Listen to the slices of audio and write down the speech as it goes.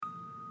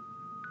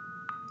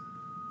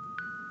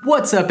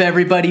What's up,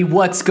 everybody?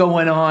 What's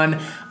going on?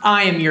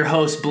 I am your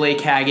host, Blake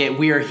Haggett.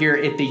 We are here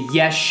at the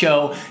Yes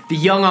Show, the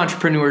Young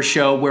Entrepreneur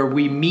Show, where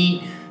we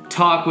meet,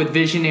 talk with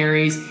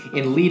visionaries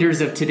and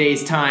leaders of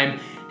today's time,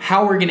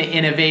 how we're going to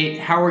innovate,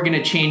 how we're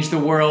going to change the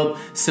world.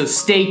 So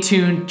stay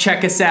tuned,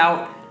 check us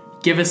out,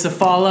 give us a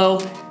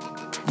follow.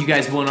 You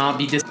guys will not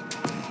be disappointed.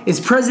 As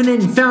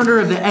president and founder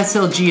of the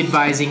SLG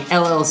Advising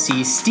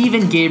LLC,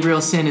 Stephen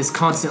Gabrielson is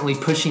constantly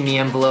pushing the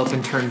envelope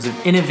in terms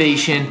of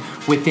innovation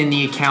within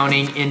the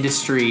accounting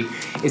industry.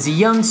 As a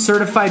young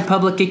certified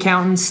public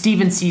accountant,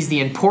 Stephen sees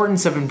the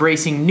importance of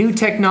embracing new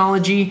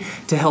technology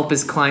to help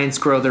his clients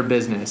grow their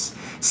business.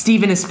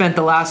 Stephen has spent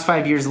the last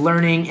 5 years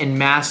learning and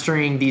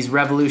mastering these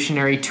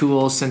revolutionary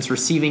tools since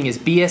receiving his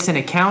BS in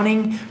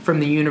accounting from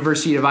the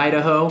University of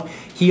Idaho.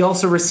 He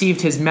also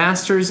received his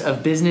Master's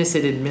of Business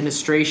and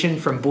Administration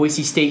from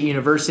Boise State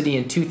University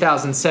in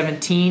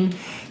 2017.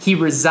 He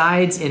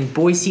resides in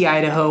Boise,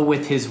 Idaho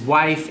with his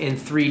wife and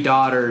 3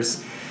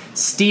 daughters.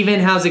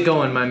 Stephen, how's it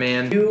going, my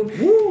man?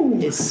 Woo!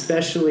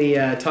 Especially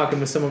talking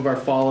with some of our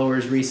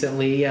followers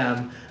recently.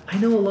 I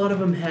know a lot of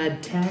them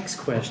had tax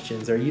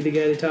questions. Are you the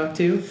guy to talk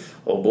to?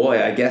 Oh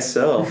boy, I guess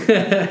so.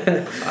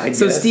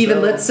 So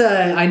Stephen, let's,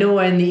 I know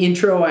in the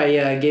intro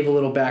I gave a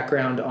little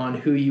background on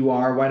who you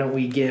are. Why don't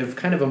we give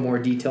kind of a more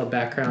detailed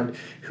background,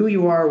 who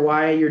you are,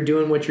 why you're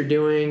doing what you're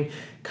doing,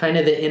 kind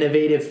of the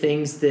innovative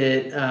things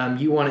that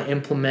you want to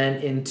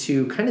implement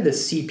into kind of the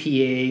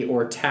CPA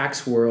or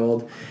tax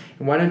world.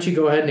 And why don't you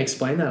go ahead and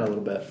explain that a little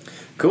bit?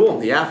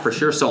 Cool, yeah, for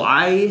sure. So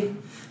I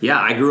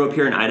grew up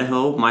here in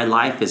Idaho. My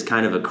life is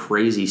kind of a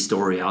crazy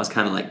story. I was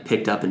kind of like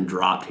picked up and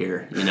dropped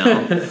here, you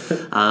know.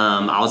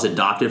 I was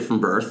adopted from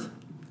birth.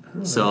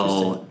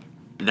 So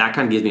that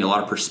kind of gives me a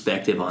lot of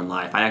perspective on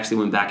life. I actually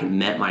went back and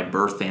met my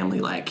birth family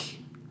like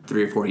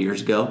 3 or 4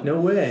 years ago.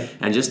 No way.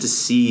 And just to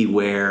see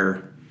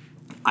where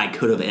I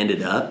could have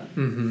ended up,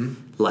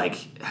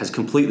 like has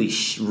completely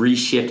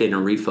reshifted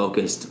and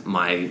refocused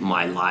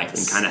my life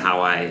and kind of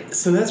how I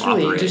So that's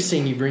really operate.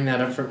 interesting you bring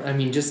that up.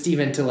 Just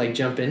even to like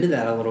jump into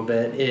that a little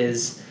bit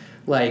is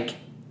like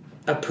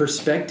a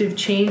perspective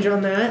change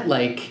on that.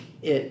 Like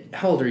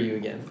how old are you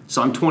again?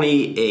 So I'm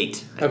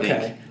 28, I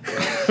Okay.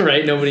 think.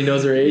 Right? Nobody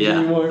knows their age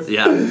anymore.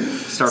 Yeah.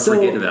 Start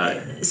forgetting about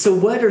it. So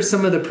what are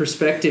some of the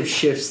perspective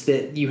shifts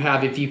that you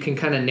have if you can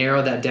kind of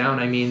narrow that down?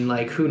 I mean,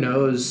 like who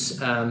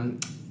knows,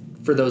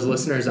 for those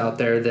listeners out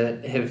there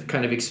that have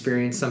kind of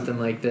experienced something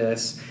like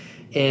this,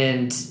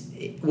 and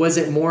was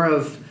it more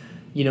of,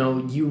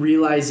 you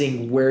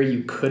realizing where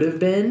you could have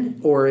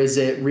been, or is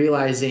it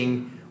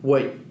realizing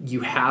what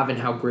you have and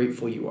how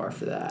grateful you are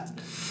for that?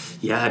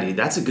 Yeah, dude,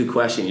 that's a good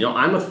question.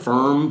 I'm a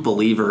firm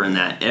believer in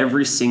that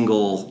every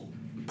single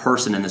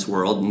person in this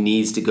world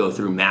needs to go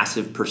through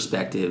massive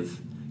perspective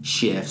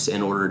shifts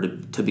in order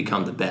to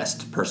become the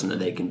best person that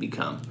they can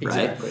become,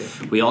 right?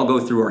 Exactly. We all go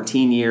through our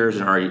teen years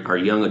and our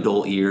young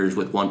adult years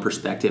with one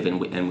perspective, and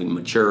we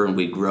mature and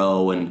we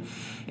grow, and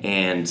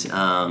it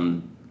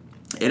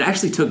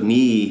actually took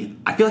me,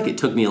 I feel like it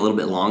took me a little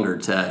bit longer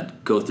to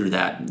go through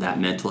that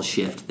mental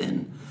shift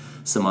than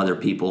some other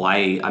people.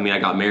 I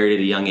got married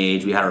at a young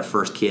age. We had our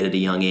first kid at a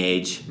young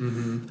age.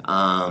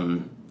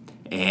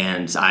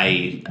 And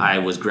I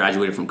was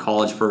graduated from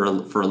college for a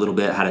little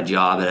bit, had a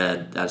job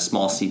at a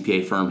small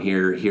CPA firm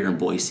here in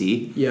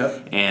Boise.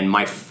 Yep. And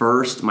my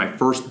first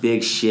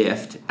big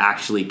shift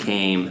actually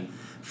came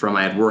from,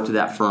 I had worked at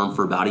that firm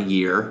for about a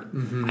year.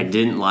 I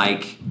didn't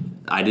like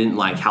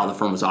how the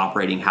firm was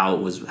operating, how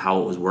it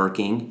was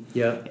working.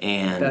 Yep.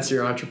 And that's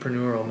your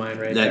entrepreneurial mind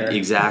right there.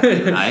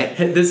 Exactly, right?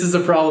 This is a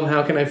problem,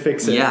 how can I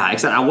fix it? Yeah,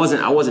 except I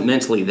wasn't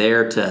mentally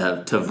there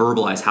to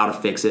verbalize how to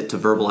fix it, to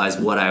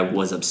verbalize what I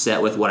was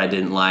upset with, what I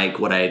didn't like,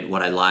 what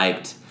I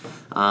liked.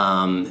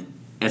 And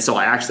so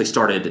I actually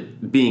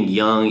started being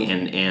young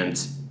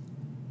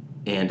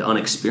and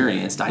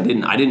unexperienced. I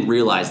didn't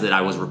realize that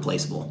I was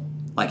replaceable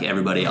like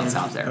everybody else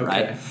out there,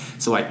 right?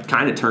 So I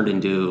kind of turned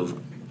into,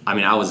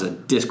 I was a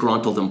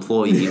disgruntled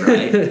employee,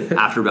 right?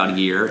 After about a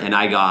year, and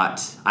I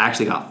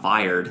actually got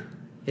fired.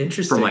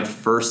 Interesting. For my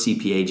first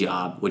CPA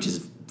job, which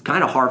is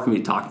kind of hard for me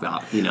to talk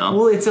about,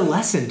 Well, it's a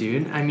lesson,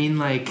 dude. I mean,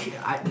 like,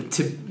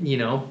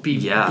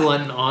 be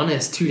blunt and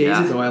honest. 2 days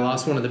ago, I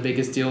lost one of the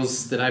biggest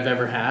deals that I've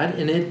ever had,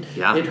 and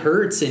it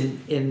hurts.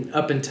 And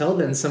up until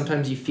then,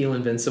 sometimes you feel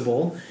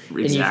invincible,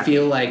 and you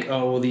feel like,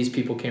 oh, well, these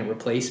people can't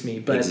replace me.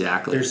 But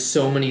there's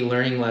so many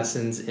learning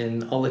lessons,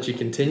 and I'll let you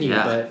continue,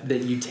 but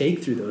that you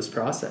take through those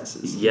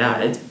processes.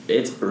 Yeah,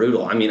 it's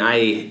brutal.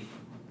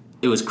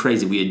 It was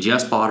crazy. We had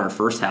just bought our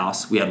first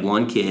house. We had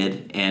one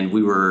kid, and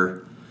we were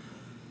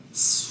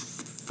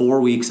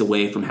 4 weeks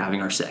away from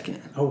having our second.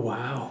 Oh,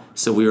 wow.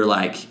 So we were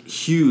like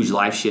huge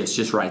life shifts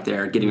just right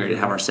there, getting ready to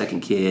have our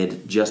second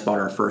kid, just bought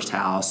our first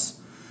house.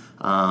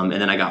 And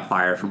then I got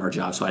fired from our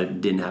job, so I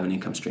didn't have an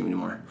income stream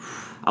anymore.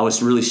 I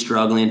was really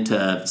struggling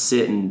to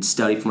sit and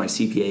study for my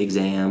CPA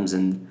exams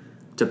and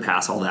to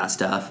pass all that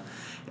stuff.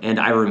 And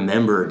I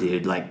remember,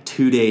 dude, like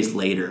 2 days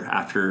later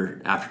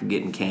after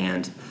getting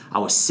canned, I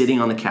was sitting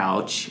on the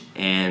couch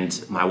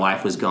and my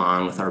wife was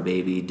gone with our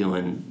baby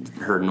doing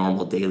her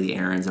normal daily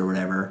errands or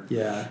whatever.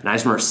 Yeah. And I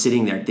just remember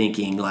sitting there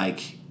thinking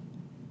like,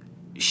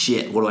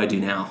 shit, what do I do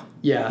now?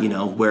 Yeah. You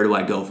know, where do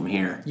I go from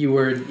here? You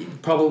were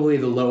probably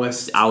the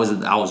lowest.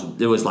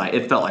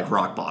 It felt like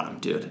rock bottom,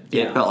 dude.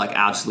 Yeah. It felt like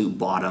absolute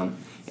bottom.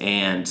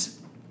 And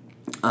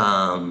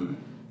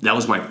that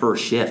was my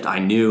first shift. I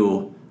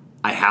knew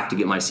I have to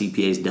get my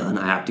CPAs done.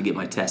 I have to get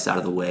my tests out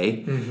of the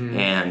way. Mm-hmm.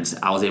 And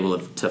I was able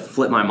to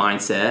flip my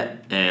mindset,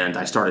 and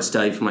I started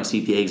studying for my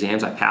CPA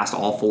exams. I passed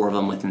all 4 of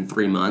them within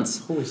 3 months,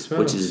 Holy smokes.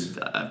 which is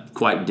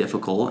quite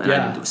difficult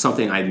and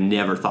something I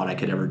never thought I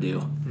could ever do.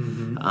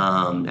 Mm-hmm.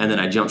 And then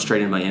I jumped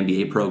straight into my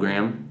MBA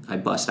program. I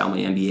busted out my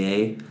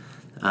MBA,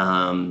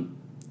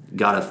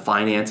 got a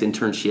finance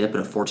internship at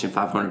a Fortune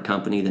 500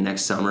 company the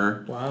next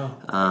summer. Wow.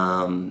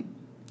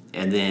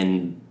 And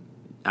then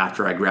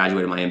after I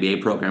graduated my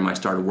MBA program, I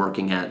started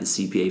working at the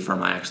CPA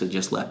firm I actually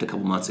just left a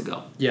couple months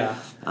ago. Yeah.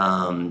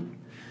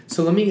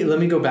 So let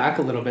me go back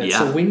a little bit. Yeah.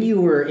 So when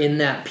you were in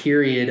that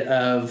period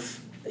of,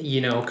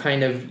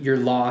 kind of you're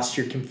lost,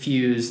 you're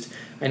confused.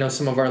 I know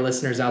some of our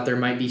listeners out there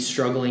might be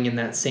struggling in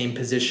that same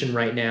position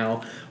right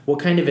now. What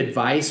kind of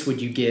advice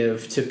would you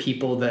give to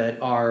people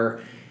that are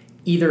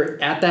either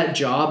at that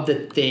job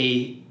that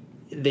they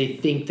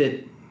think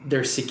that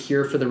they're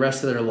secure for the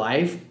rest of their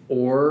life,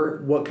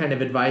 or what kind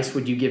of advice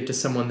would you give to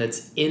someone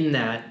that's in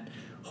that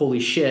holy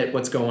shit,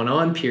 what's going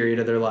on period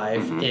of their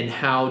life, Mm-hmm. and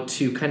how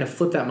to kind of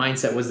flip that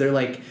mindset? Was there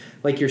like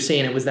you're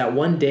saying, it was that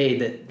one day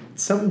that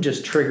something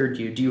just triggered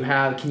you?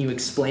 Can you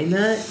explain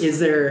that?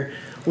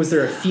 Was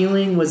there a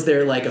feeling? Was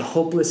there like a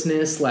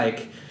hopelessness?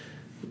 Like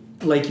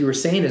you were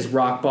saying is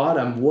rock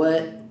bottom.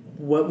 What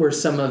were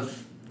some of,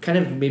 kind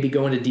of maybe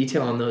go into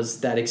detail on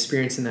that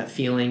experience and that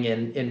feeling,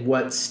 and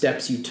what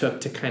steps you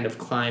took to kind of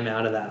climb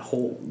out of that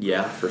hole?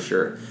 Yeah, for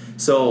sure.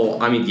 So,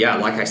 I mean, yeah,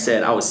 like I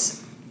said,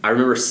 I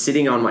remember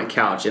sitting on my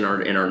couch in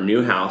our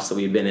new house that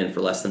we had been in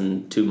for less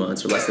than 2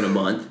 months or less than a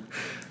month.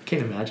 I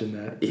can't imagine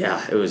that.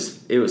 Yeah, it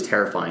was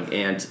terrifying.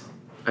 And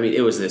I mean,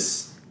 it was a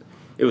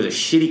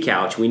shitty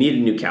couch. We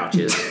needed new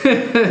couches.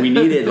 We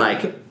needed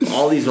like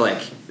all these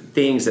like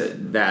things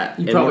that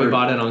you probably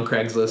bought it on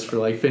Craigslist for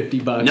like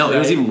 $50. No, right? It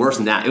was even worse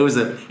than that. It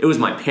was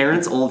my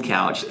parents' old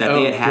couch that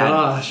they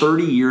had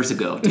 30 years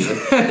ago, dude.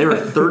 They were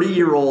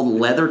 30-year-old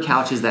leather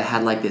couches that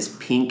had like this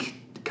pink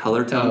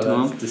color tone to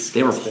them.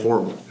 Disgusting. They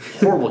were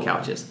horrible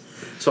couches.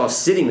 So I was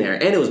sitting there,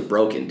 and it was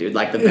broken, dude.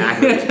 Like the back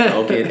of it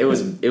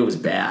was broken. It was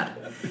bad.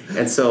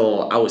 And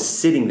so I was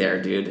sitting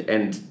there, dude,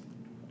 and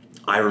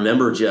I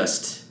remember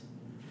just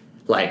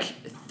like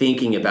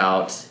thinking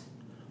about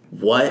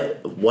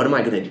what am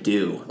I going to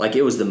do? Like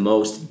it was the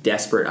most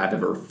desperate I've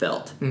ever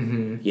felt.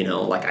 Mm-hmm.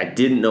 Like I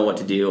didn't know what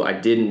to do. I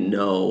didn't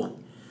know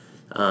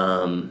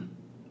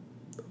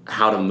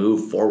how to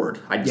move forward.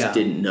 I just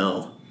didn't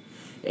know.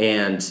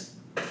 And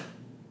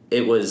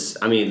it was,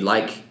 I mean,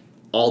 like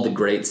all the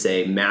greats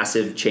say,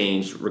 massive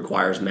change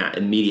requires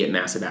immediate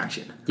massive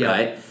action,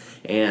 right?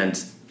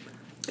 And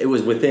it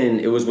was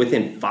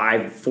within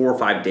 4 or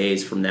 5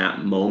 days from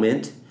that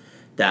moment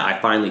that I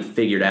finally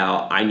figured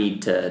out I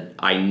need to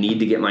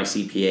get my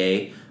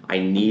CPA. I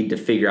need to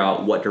figure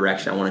out what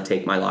direction I want to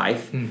take my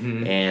life,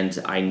 and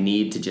I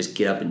need to just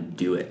get up and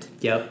do it.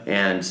 Yep.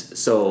 And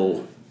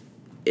so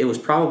it was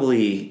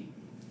probably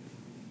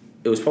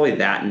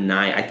that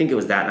night. I think it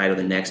was that night or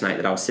the next night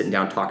that I was sitting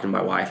down talking to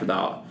my wife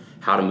about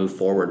how to move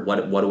forward.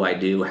 What do I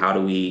do? How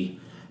do we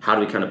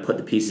kind of put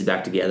the pieces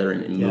back together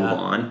and move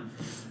on?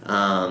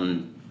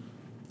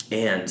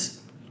 And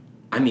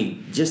I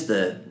mean, just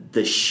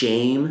the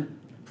shame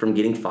from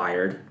getting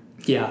fired.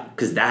 Yeah.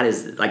 Because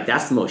that's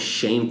the most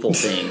shameful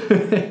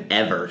thing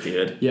ever,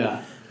 dude.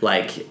 Yeah.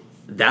 Like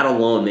that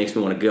alone makes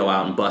me want to go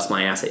out and bust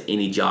my ass at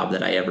any job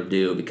that I ever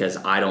do, because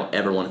I don't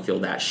ever want to feel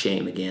that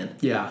shame again.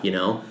 Yeah.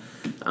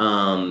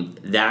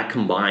 That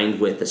combined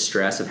with the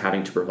stress of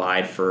having to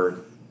provide for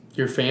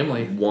your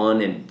family,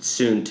 1 and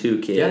soon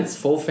 2 kids. Yeah, it's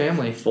full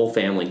family,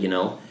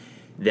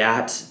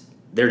 that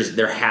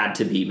there had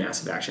to be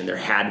massive action. There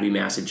had to be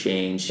massive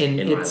change. And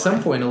in my at some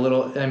life. point,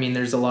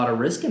 there's a lot of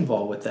risk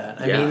involved with that.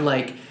 I mean,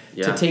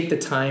 to take the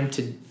time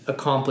to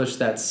accomplish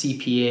that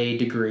CPA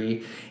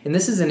degree. And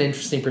this is an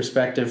interesting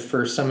perspective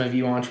for some of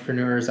you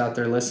entrepreneurs out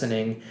there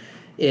listening,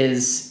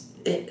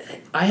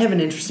 I have an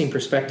interesting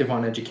perspective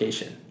on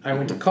education. I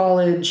went to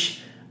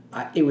college.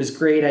 It was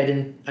great. I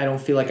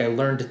don't feel like I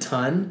learned a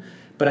ton.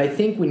 But I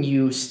think when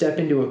you step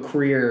into a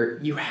career,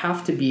 you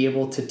have to be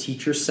able to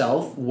teach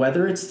yourself,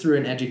 whether it's through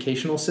an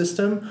educational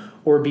system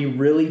or be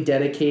really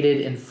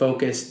dedicated and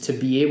focused to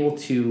be able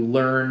to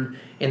learn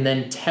and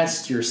then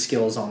test your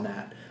skills on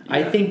that. Yeah.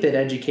 I think that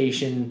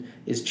education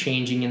is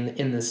changing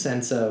in the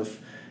sense of,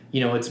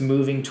 it's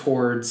moving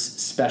towards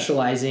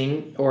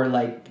specializing or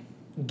like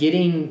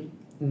getting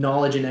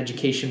knowledge and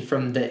education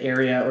from the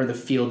area or the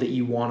field that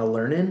you want to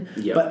learn in,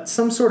 Yep. but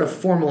some sort of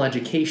formal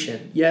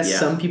education. Yes, Yeah.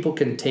 some people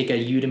can take a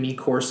Udemy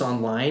course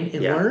online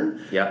and learn,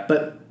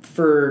 but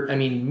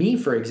me,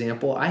 for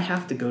example, I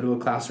have to go to a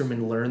classroom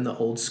and learn the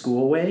old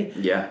school way.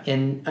 Yeah.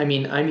 And I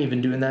mean, I'm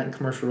even doing that in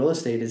commercial real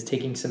estate, is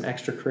taking some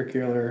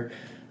extracurricular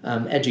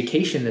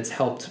education that's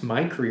helped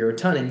my career a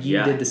ton. And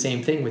you did the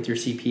same thing with your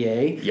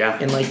CPA. Yeah.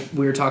 And like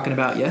we were talking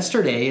about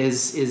yesterday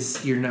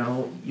is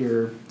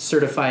your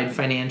certified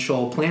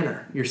financial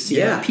planner, your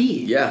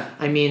CFP. Yeah.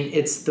 I mean,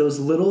 it's those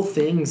little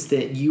things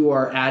that you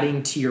are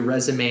adding to your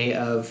resume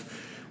of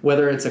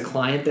whether it's a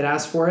client that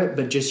asks for it,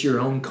 but just your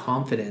own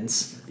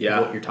confidence of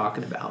what you're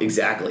talking about.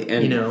 Exactly.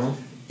 And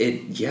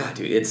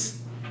dude,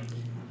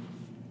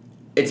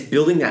 it's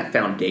building that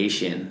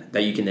foundation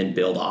that you can then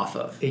build off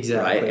of.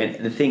 Exactly. Right?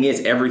 And the thing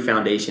is, every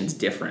foundation's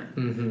different.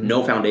 Mm-hmm.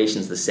 No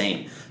foundation's the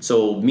same.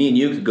 So me and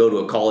you could go to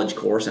a college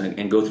course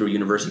and go through a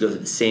university, go through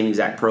the same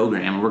exact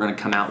program, and we're going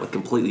to come out with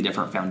completely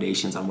different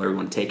foundations on where we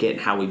want to take it and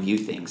how we view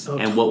things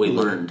and what we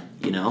learned,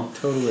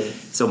 Totally.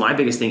 So my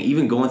biggest thing,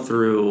 even going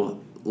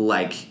through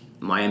like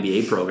my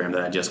MBA program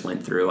that I just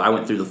went through, I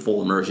went through the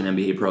full immersion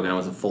MBA program. It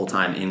was a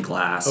full-time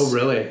in-class. Oh,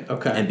 really?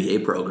 Okay.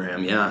 MBA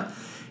program, yeah.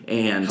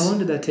 And how long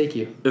did that take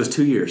you? It was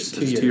 2 years. It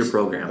was a 2-year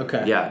program.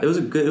 Okay. Yeah, it was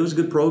a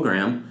good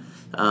program.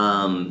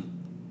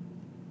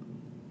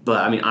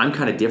 But I mean, I'm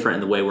kind of different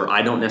in the way where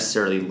I don't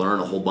necessarily learn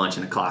a whole bunch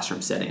in a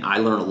classroom setting. I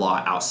learn a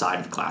lot outside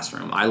of the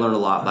classroom. I learn a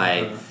lot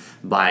by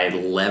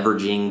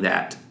leveraging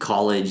that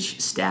college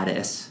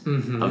status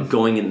of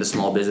going into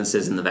small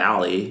businesses in the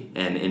Valley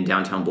and in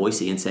downtown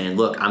Boise and saying,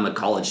 look, I'm a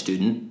college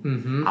student.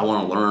 I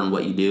want to learn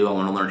what you do. I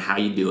want to learn how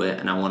you do it.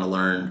 And I want to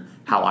learn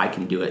how I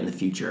can do it in the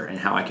future and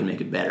how I can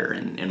make it better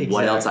and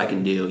what else I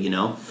can do,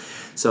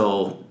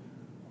 So,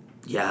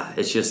 yeah,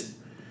 it's just...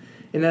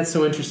 And that's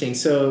so interesting.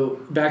 So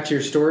back to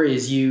your story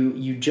is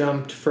you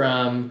jumped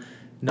from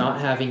not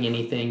having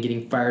anything,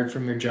 getting fired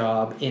from your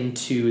job,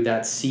 into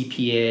that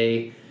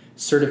CPA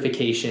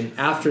certification.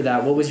 After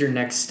that, what was your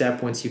next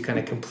step once you kind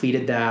of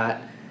completed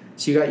that?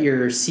 So you got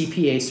your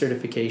CPA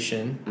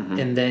certification,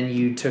 and then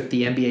you took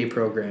the MBA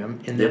program.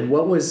 And then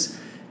what was,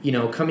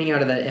 coming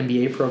out of that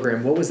MBA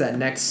program, what was that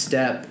next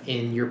step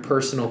in your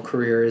personal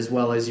career as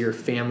well as your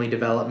family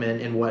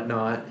development and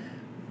whatnot?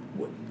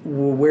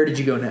 Where did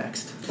you go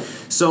next?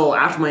 So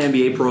after my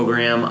MBA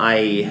program,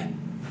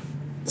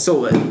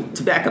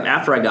 to back up,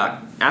 after I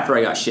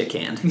got shit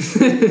canned,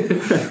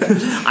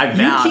 I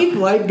vowed. You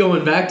keep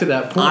going back to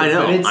that point.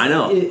 I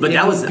know. But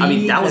that was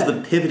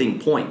the pivoting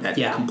point that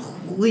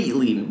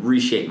completely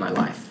reshaped my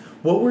life.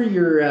 What were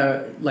your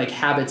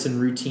habits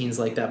and routines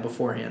like that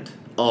beforehand?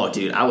 Oh,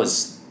 dude, I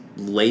was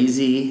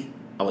lazy.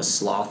 I was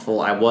slothful.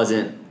 I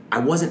wasn't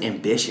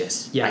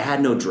ambitious. Yeah. I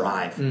had no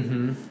drive.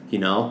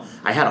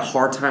 I had a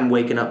hard time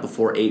waking up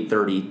before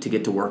 8:30 to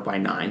get to work by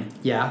 9.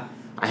 Yeah.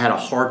 I had a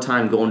hard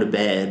time going to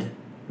bed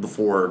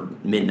before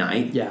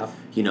midnight. Yeah.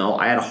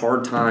 I had a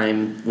hard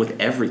time with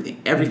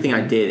everything. Everything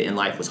I did in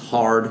life was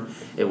hard.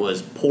 It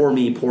was poor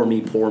me, poor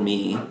me, poor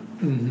me.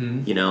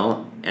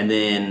 And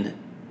then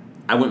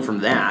I went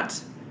from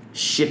that,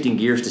 shifting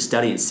gears to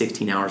studying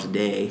 16 hours a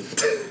day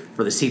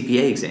for the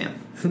CPA exam.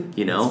 That's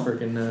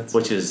freaking nuts.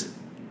 Which is...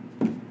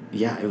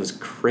 Yeah, it was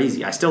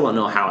crazy. I still don't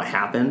know how it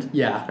happened.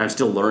 Yeah. I'm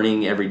still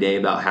learning every day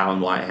about how and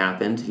why it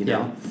happened,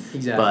 Yeah,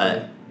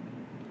 exactly.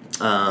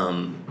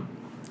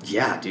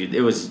 But, dude,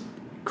 it was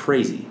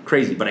crazy.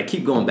 But I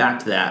keep going back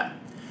to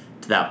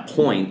that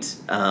point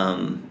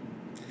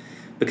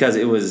because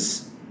it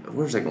was...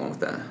 Where was I going with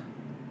that?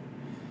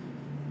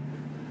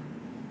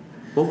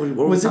 What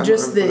was it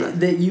just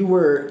that you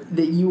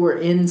were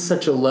in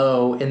such a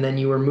low, and then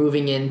you were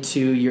moving into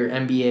your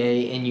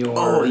MBA and your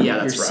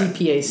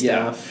CPA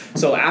stuff? Yeah.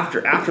 So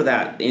after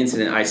that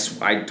incident,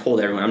 I told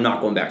everyone I'm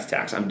not going back to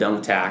tax. I'm done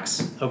with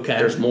tax. Okay.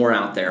 There's more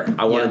out there.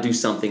 I want to do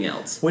something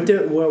else.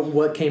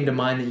 What came to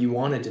mind that you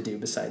wanted to do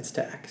besides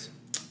tax?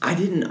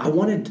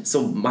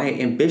 So my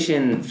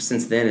ambition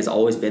since then has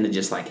always been to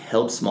just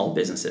help small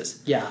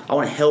businesses. Yeah. I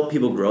want to help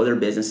people grow their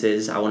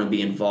businesses. I want to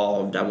be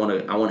involved. I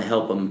want to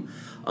help them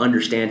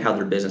understand how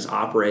their business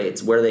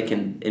operates, where they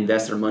can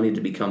invest their money to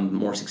become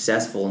more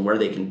successful, and where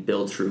they can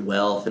build true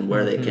wealth, and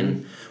where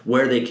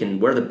where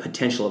the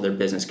potential of their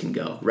business can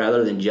go,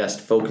 rather than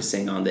just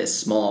focusing on this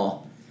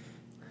small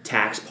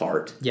tax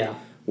part. Yeah.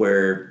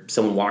 Where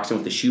someone walks in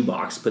with a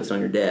shoebox, puts it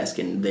on your desk,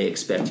 and they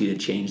expect you to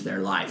change their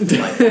life.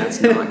 That's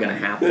not going to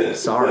happen.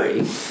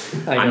 Sorry.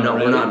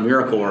 We're not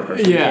miracle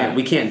workers. Yeah.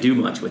 We can't do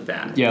much with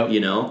that. Yep.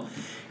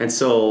 And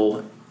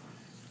so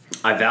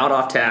I vowed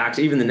off tax.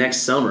 Even the next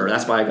summer,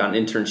 that's why I got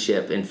an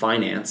internship in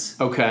finance.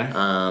 Okay.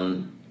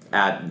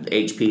 At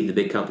HP, the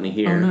big company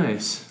here. Oh,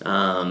 nice.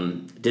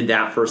 Did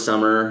that for a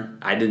summer.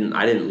 I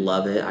didn't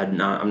love it. I'm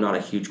not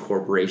a huge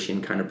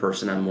corporation kind of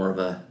person. I'm more of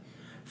a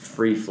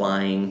free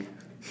flying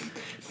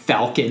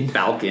Falcon.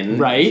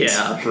 Right.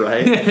 Yeah.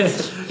 Right.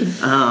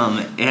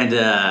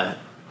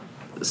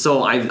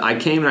 So I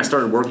came and I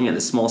started working at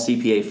this small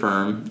CPA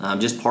firm,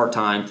 just part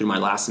time through my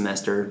last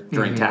semester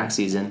during tax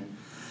season.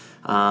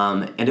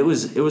 And it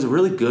was a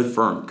really good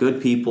firm,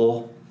 good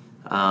people,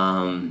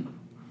 a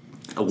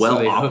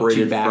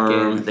well-operated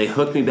firm. They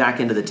hooked me back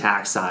into the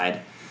tax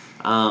side.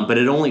 But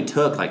it only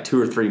took like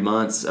 2 or 3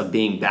 months of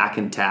being back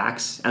in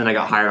tax, and then I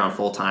got hired on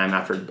full time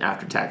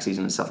after tax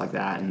season and stuff like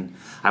that. And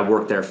I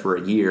worked there for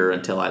a year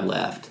until I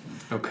left.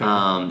 Okay.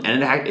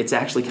 And it's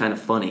actually kind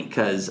of funny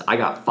because I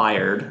got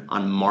fired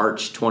on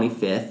March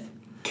 25th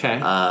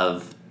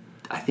of,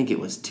 I think it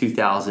was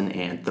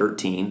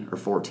 2013 or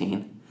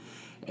 14,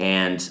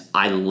 and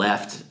I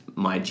left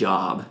my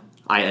job.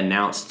 I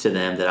announced to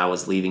them that I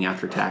was leaving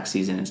after tax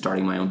season and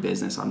starting my own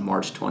business on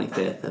March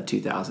 25th of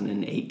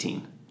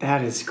 2018.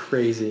 That is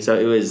crazy. So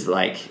it was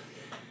like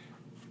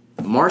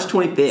March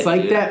 25th. It's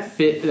like that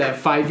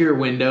 5-year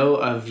window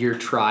of your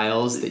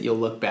trials that you'll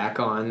look back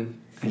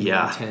on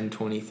 10,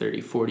 20,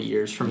 30, 40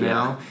 years from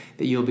now,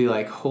 that you'll be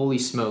like, holy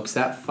smokes,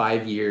 that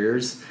 5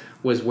 years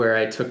was where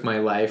I took my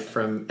life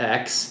from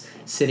X,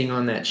 sitting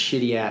on that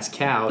shitty ass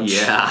couch,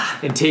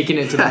 and taking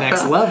it to the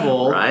next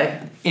level.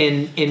 Right.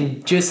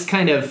 And just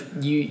kind of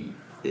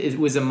it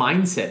was a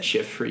mindset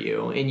shift for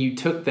you, and you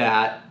took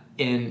that.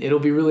 And it'll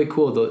be really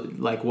cool to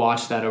like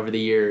watch that over the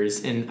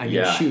years. And I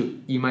mean,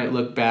 shoot, you might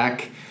look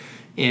back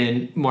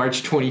in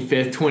March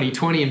 25th,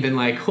 2020 and been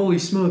like, holy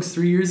smokes,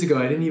 3 years ago,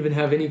 I didn't even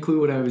have any clue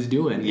what I was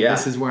doing. Yeah.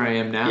 This is where I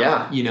am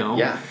now,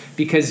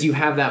 because you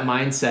have that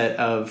mindset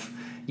of,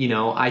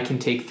 I can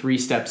take 3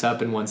 steps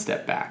up and 1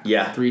 step back.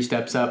 Yeah. 3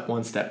 steps up,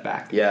 1 step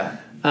back. Yeah.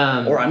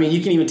 Or, I mean,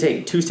 you can even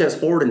take 2 steps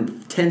forward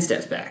and 10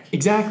 steps back.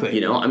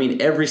 Exactly. I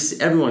mean,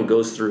 everyone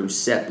goes through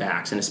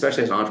setbacks, and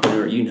especially as an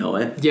entrepreneur, you know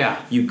it.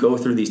 Yeah. You go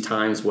through these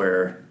times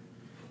where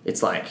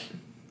it's like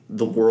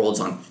the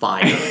world's on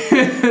fire.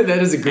 That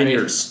is a great and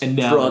you're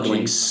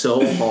struggling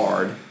so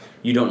hard,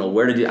 you don't know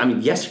where to do. I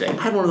mean, yesterday,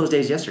 I had one of those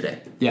days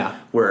yesterday. Yeah.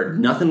 Where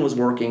nothing was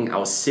working. I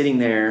was sitting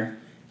there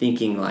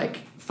thinking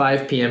like...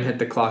 5 p.m. hit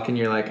the clock, and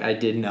you're like, I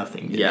did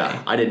nothing today.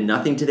 Yeah, I did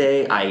nothing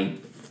today. I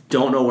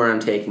don't know where I'm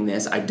taking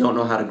this. I don't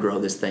know how to grow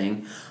this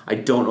thing. I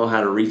don't know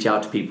how to reach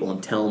out to people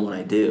and tell them what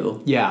I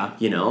do. Yeah.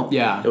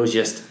 Yeah. It was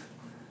just,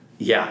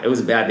 it was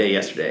a bad day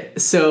yesterday.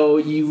 So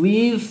you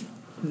leave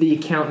the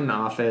accountant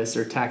office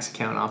or tax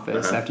accountant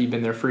office after you've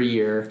been there for a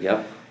year.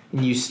 Yep.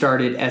 And you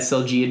started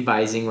SLG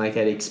Advising, like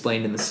I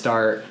explained in the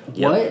start.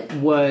 Yep.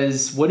 What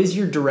is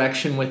your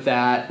direction with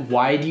that?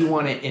 Why do you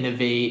want to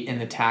innovate in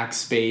the tax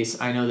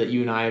space? I know that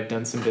you and I have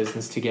done some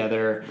business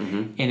together,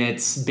 and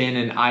it's been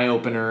an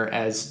eye-opener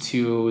as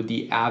to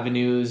the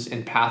avenues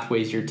and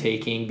pathways you're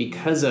taking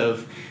because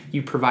of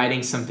you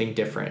providing something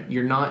different.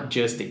 You're not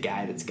just a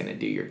guy that's going to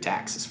do your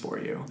taxes for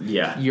you.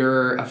 Yeah.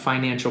 You're a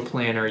financial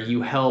planner.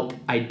 You help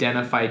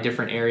identify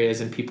different areas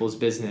in people's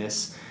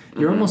business.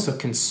 You're almost a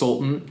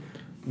consultant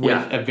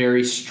with a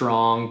very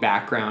strong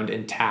background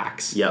in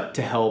tax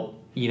to help,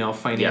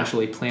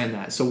 financially plan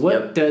that. So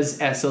what does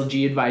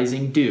SLG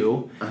Advising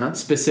do?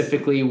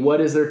 Specifically, what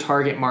is their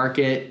target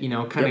market?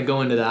 Kind of go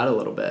into that a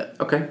little bit.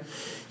 Okay.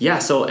 Yeah,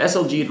 so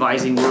SLG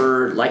Advising,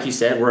 like you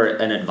said, we're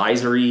an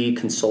advisory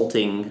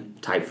consulting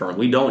type firm.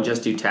 We don't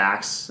just do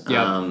tax.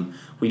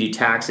 We do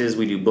taxes,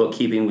 we do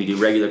bookkeeping, we do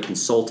regular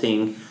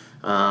consulting,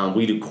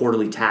 we do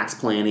quarterly tax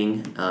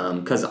planning.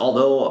 Because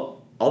although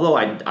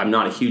I'm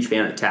not a huge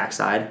fan of the tax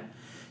side,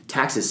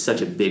 tax is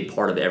such a big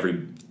part of every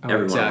one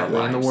of our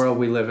lives. In the world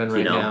we live in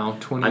right now,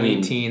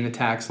 2018, the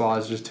tax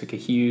laws just took a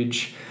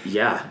huge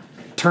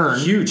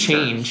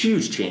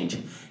change.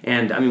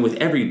 And I mean, with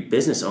every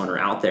business owner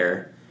out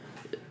there,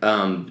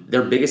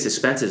 their biggest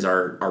expenses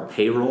are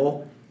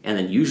payroll, and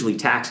then usually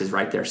taxes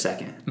right there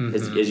second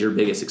is your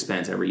biggest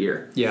expense every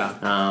year. Yeah.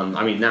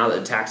 I mean, now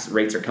that tax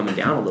rates are coming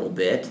down a little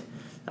bit,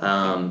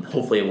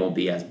 hopefully it won't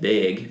be as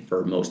big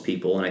for most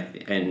people,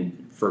 and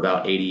for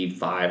about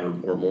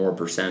 85 or more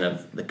percent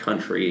of the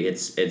country,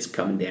 it's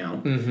coming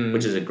down,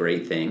 which is a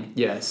great thing.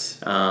 Yes.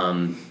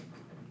 And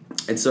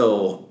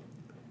so,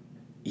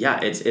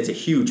 it's a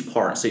huge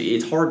part. So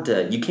it's hard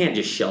you can't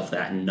just shelf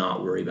that and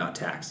not worry about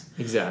tax.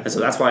 Exactly. And so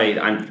that's why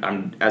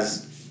I'm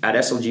at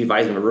SLG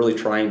Advising, we're really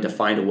trying to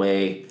find a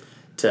way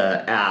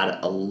to add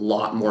a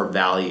lot more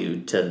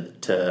value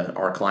to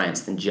our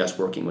clients than just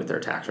working with their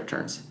tax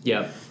returns.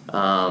 Yep.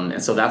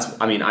 And so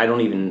we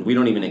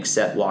don't even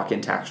accept walk-in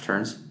tax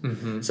returns.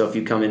 So if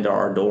you come into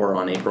our door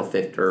on April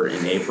 5th or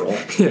in April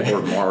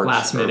or March,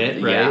 last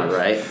minute, right? Yeah,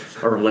 right.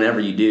 Or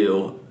whenever you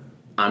do,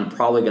 I'm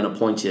probably going to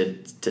point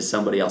you to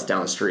somebody else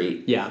down the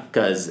street. Yeah.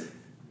 Because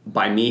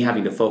by me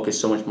having to focus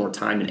so much more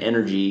time and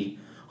energy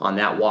on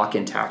that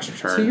walk-in tax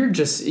return.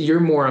 So you're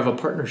more of a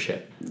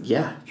partnership.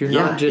 Yeah. You're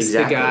not just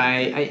the guy.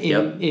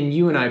 And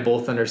you and I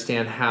both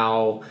understand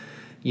how,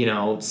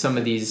 some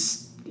of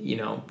these,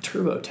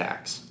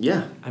 TurboTax.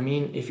 Yeah. I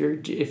mean,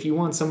 if you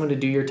want someone to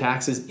do your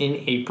taxes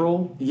in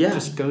April,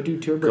 just go do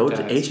TurboTax. Go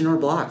to H&R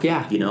Block.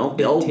 Yeah.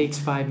 It takes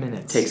 5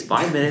 minutes. Takes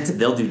 5 minutes.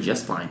 They'll do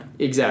just fine.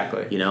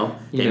 Exactly.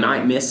 They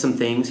might miss some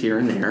things here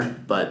and there,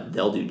 but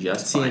they'll do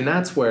just fine. And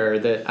that's where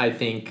I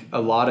think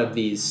a lot of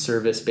these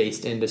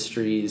service-based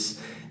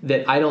industries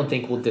that I don't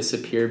think will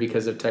disappear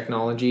because of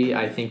technology.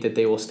 I think that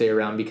they will stay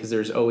around because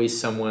there's always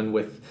someone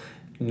with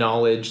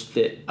knowledge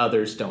that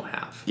others don't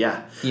have.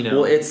 Yeah. You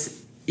know? Well,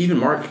 it's even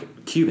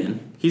Mark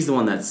Cuban. He's the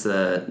one that's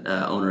the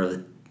owner of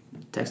the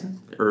Texans,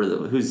 or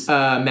who's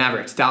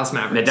Mavericks, Dallas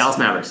Mavericks. The Dallas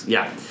Mavericks.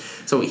 Yeah.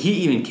 So he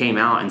even came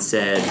out and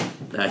said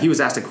he was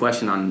asked a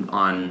question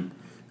on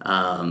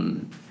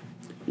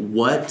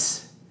what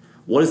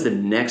is the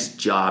next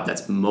job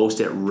that's most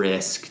at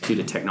risk due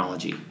to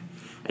technology,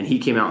 and he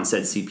came out and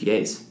said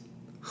CPAs.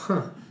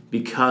 Huh.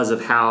 Because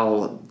of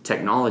how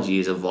technology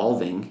is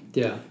evolving.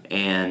 Yeah.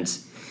 And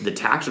the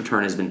tax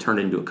return has been turned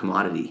into a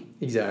commodity.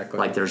 Exactly.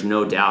 Like, there's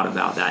no doubt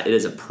about that. It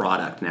is a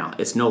product now.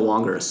 It's no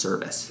longer a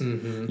service.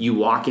 Mm-hmm. You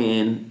walk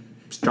in,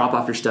 drop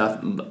off your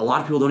stuff. A lot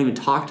of people don't even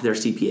talk to their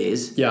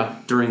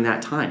CPAs during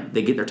that time.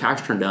 They get their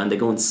tax return done, they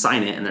go and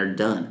sign it, and they're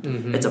done.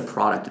 Mm-hmm. It's a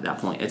product at that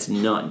point.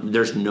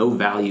 There's no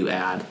value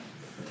add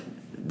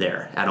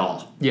there at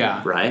all.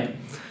 Yeah. Right?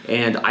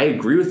 And I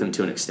agree with them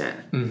to an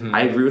extent. Mm-hmm.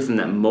 I agree with them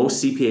that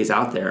most CPAs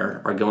out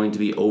there are going to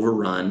be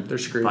overrun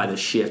by the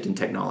shift in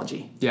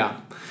technology. Yeah.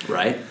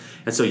 Right?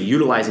 And so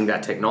utilizing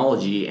that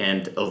technology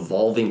and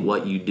evolving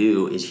what you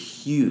do is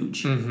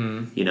huge.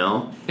 Mm-hmm. You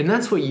know? And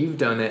that's what you've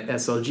done at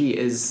SLG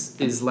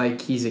is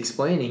like he's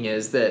explaining,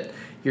 is that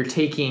you're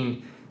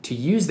taking to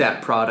use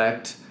that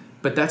product,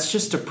 but that's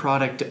just a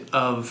product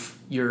of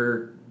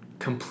your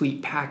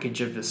complete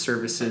package of the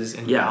services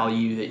and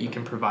value that you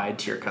can provide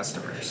to your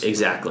customers.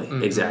 Exactly.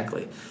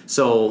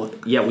 So,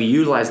 we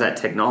utilize that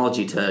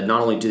technology to not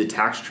only do the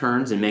tax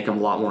returns and make them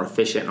a lot more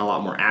efficient and a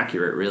lot more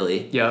accurate,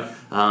 really. Yep.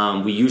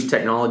 We use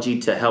technology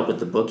to help with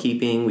the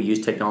bookkeeping. We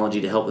use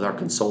technology to help with our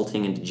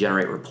consulting and to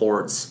generate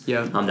reports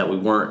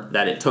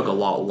that it took a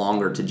lot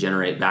longer to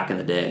generate back in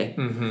the day.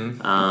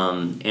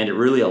 Mm-hmm. And it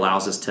really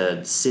allows us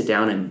to sit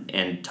down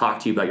and talk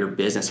to you about your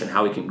business and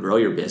how we can grow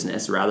your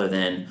business, rather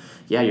than,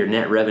 your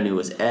net revenue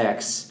was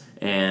X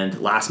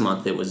and last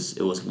month it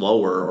was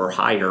lower or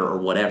higher or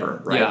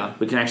whatever, right? Yeah.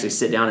 We can actually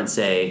sit down and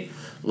say,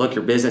 look,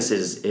 your business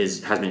has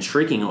been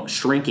shrinking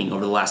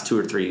over the last 2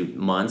 or 3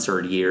 months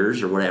or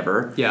years or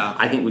whatever. Yeah.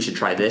 I think we should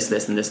try this,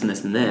 and this, and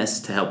this, and this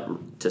to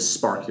help to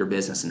spark your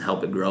business and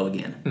help it grow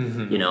again.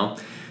 Mm-hmm. You know?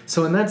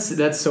 So, and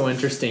that's so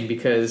interesting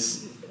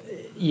because,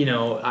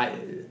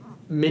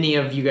 many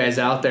of you guys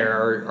out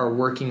there are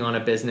working on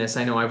a business.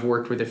 I know I've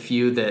worked with a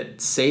few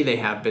that say they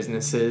have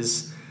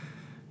businesses,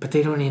 but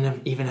they don't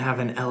even have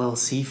an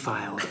LLC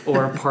filed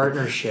or a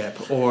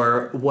partnership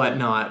or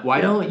whatnot.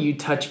 Why don't you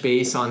touch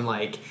base on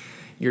like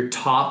your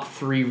top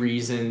 3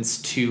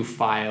 reasons to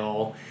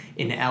file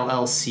an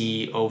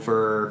LLC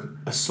over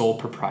a sole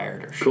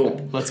proprietorship?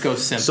 Cool. Let's go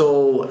simple.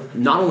 So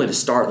not only to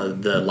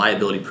start the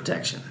liability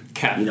protection,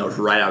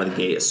 right out of the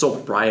gate. A sole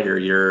proprietor,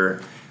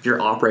 you're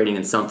operating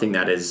in something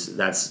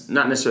that's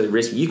not necessarily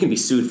risky. You can be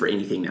sued for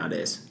anything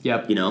nowadays.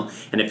 Yep.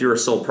 And if you're a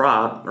sole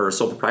prop or a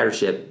sole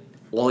proprietorship,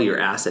 all your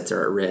assets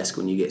are at risk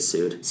when you get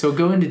sued. So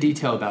go into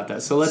detail about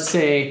that. So let's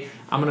say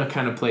I'm going to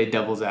kind of play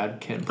devil's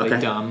advocate and play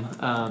dumb.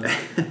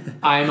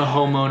 I'm a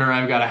homeowner.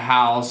 I've got a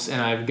house,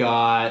 and I've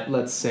got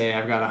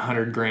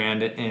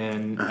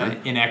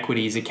 $100,000 in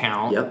equities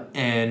account. Yep.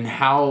 And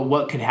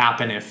what could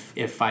happen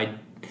if I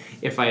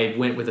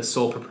went with a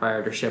sole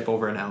proprietorship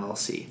over an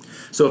LLC?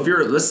 So if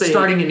you're, let's say,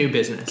 starting a new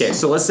business. Okay.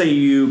 So let's say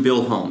you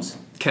build homes.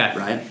 Okay.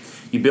 Right.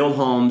 You build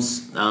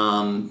homes,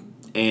 and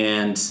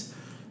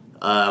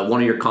one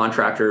of your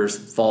contractors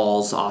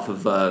falls off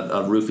of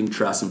a roofing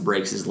truss and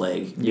breaks his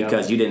leg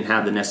because you didn't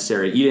take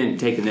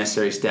the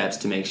necessary steps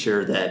to make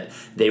sure that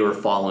they were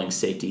following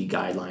safety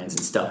guidelines and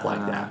stuff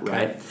like that,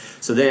 right?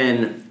 So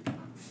then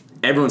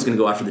everyone's going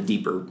to go after the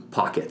deeper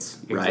pockets,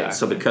 right? Exactly.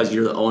 So because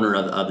you're the owner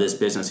of this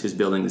business who's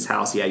building this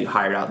house, you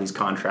hired out these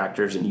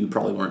contractors and you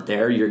probably weren't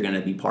there, you're going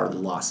to be part of the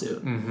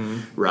lawsuit,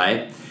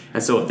 right?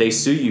 And so if they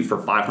sue you for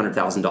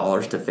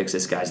 $500,000 to fix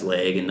this guy's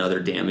leg and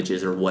other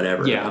damages or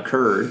whatever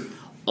occurred,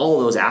 all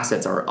of those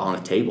assets are on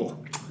the table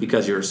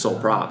because you're a sole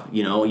prop.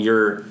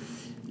 You're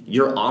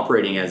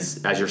operating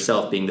as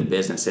yourself being the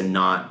business and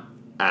not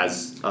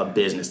as a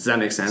business. Does that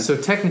make sense? So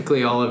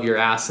technically all of your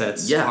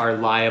assets are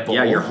liable.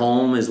 Yeah, your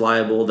home is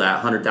liable.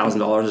 That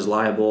 $100,000 is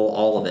liable.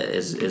 All of it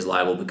is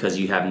liable because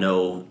you have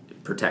no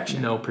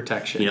protection. No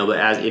protection.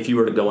 But if you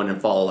were to go in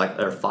and file like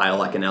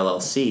an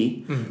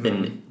LLC,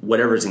 then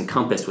whatever's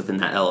encompassed within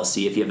that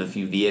LLC, if you have a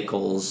few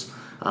vehicles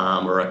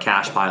or a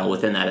cash pile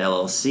within that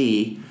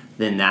LLC,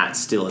 then that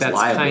still is liable.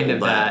 That's kind of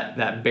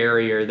that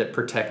barrier that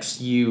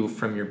protects you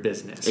from your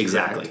business.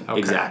 Exactly. Okay.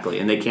 Exactly.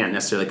 And they can't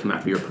necessarily come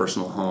after your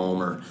personal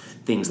home or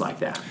things like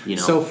that.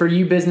 So for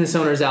you business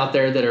owners out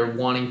there that are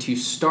wanting to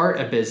start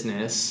a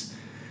business,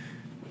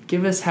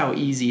 give us how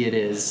easy it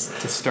is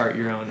to start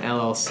your own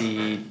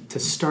LLC, to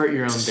start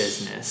your own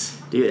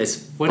business. Dude,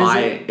 what does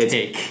it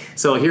take?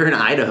 So here in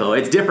Idaho,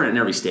 it's different in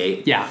every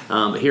state. Yeah.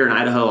 But here in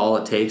Idaho, all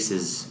it takes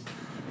is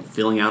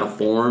filling out a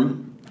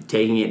form,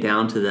 taking it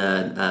down to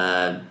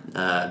the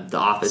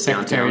office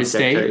Secretary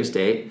of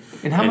State,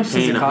 and how much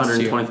does it cost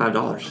you?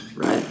 $125,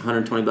 right?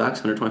 $125,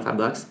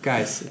 $125.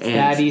 Guys, it's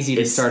that easy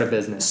to start a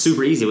business.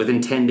 Super easy. Within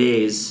 10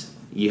 days,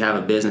 you have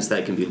a business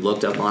that can be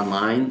looked up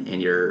online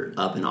and you're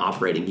up and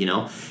operating.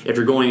 If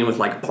you're going in with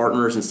like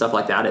partners and stuff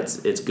like that,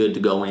 it's good to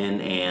go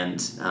in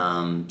and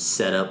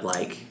set up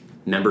like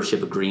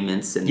membership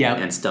agreements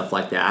and stuff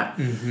like that.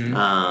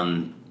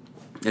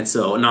 And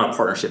so, not a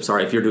partnership,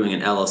 sorry, if you're doing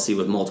an LLC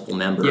with multiple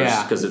members,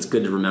 because it's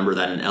good to remember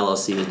that an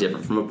LLC is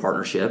different from a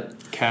partnership.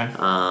 Okay.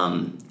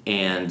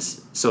 And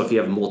so if you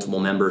have multiple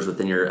members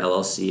within your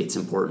LLC, it's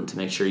important to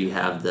make sure you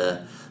have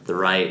the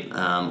right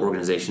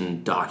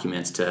organization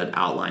documents to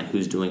outline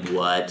who's doing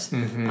what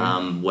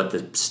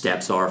the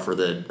steps are for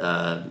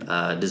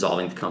the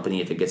dissolving the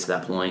company if it gets to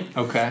that point.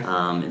 Okay.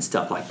 And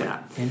stuff like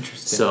that.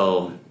 Interesting.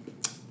 So,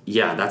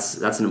 yeah,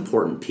 that's an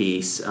important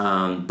piece.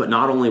 But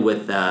not only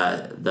with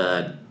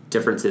the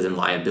differences in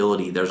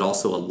liability, there's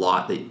also a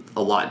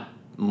lot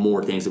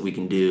more things that we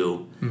can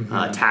do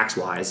tax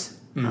wise.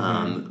 An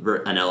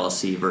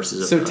LLC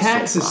versus so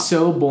tax is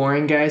so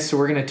boring, guys, so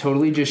we're going to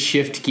totally just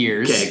shift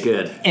gears. Okay,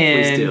 good.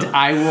 And Please do.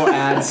 I will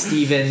add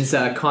Steven's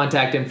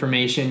contact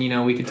information.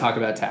 We could talk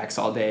about tax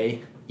all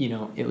day.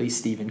 At least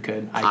Steven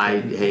could.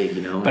 I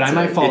couldn't. But I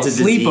might fall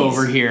asleep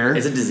over here.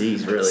 It's a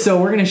disease, really.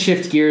 So we're going to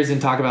shift gears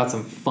and talk about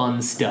some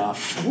fun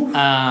stuff.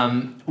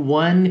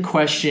 One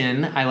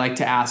question I like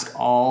to ask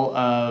all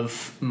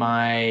of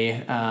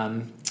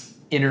my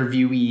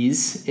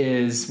interviewees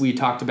is, we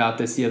talked about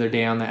this the other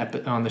day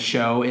on the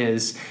show,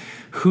 is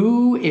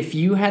who, if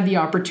you had the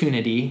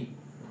opportunity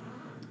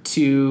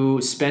to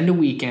spend a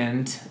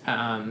weekend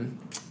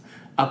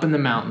up in the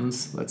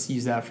mountains, let's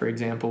use that for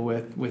example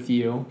with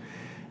you,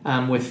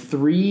 with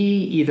 3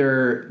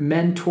 either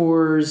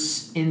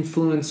mentors,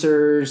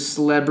 influencers,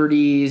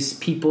 celebrities,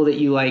 people that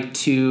you like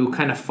to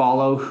kind of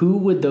follow, who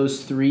would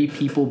those 3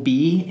 people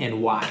be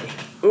and why?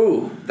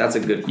 Ooh, that's a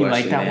good question. You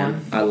like that man.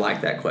 one? I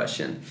like that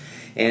question.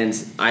 And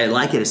I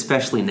like it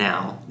especially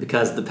now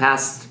because the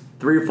past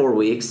 3 or 4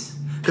 weeks,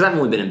 because I've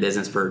only been in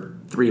business for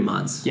 3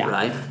 months,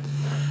 right?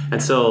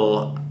 And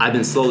so I've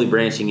been slowly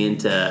branching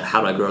into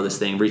how do I grow this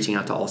thing, reaching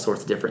out to all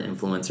sorts of different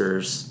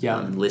influencers,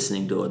 and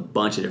listening to a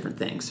bunch of different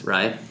things,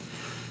 right?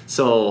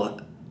 So,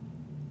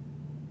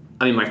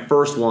 my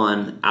first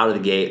one out of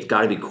the gate, it's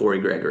got to be Corey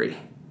Gregory.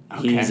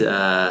 Okay. He's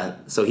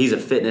a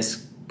fitness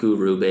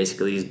guru,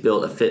 basically. He's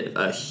built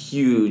a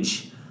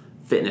huge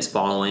fitness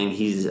following.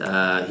 He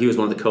was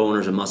one of the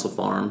co-owners of Muscle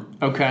Farm.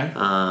 Okay.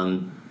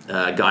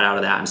 Got out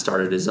of that and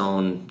started his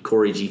own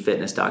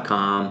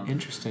CoreyGFitness.com.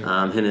 Interesting.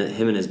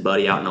 Him and his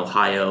buddy out in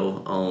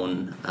Ohio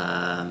own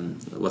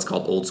what's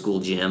called Old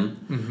School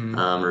Gym,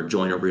 or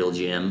Join a Real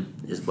Gym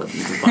is what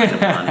you can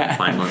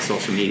find him on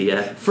social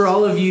media. For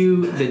all of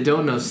you that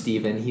don't know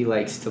Steven, he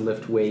likes to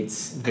lift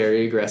weights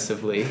very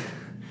aggressively.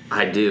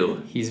 I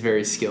do. He's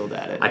very skilled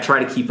at it. I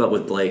try to keep up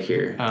with Blake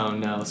here. Oh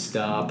no,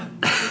 stop.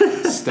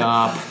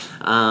 Stop.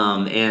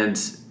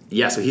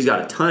 So he's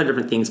got a ton of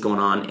different things going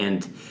on,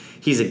 and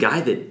he's a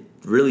guy that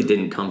really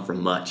didn't come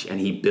from much, and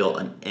he built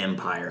an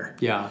empire.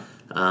 Yeah.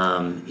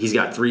 He's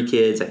got 3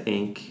 kids, I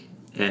think,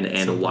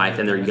 and a wife,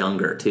 and they're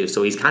younger too.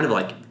 So he's kind of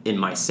like in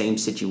my same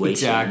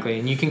situation. Exactly,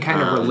 and you can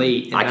kind of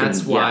relate. And I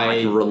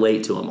can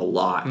relate to him a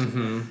lot.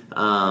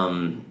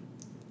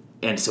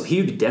 And so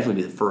he would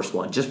definitely be the first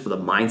one, just for the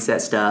mindset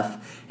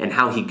stuff and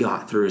how he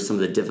got through some of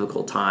the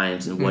difficult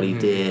times and what he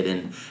did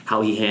and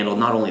how he handled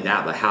not only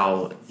that, but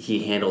how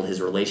he handled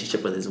his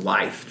relationship with his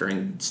wife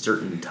during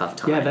certain tough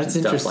times. Yeah, that's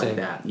and stuff interesting. like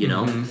that, you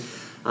know?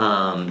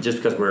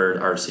 Just because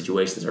our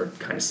situations are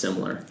kind of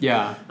similar.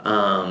 Yeah.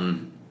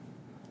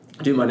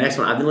 Dude, my next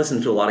one, I've been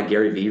listening to a lot of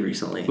Gary Vee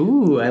recently.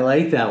 Ooh, I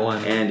like that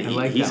one. And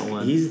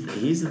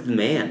he's the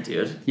man,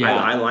 dude. Yeah.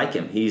 I like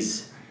him.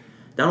 He's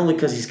not only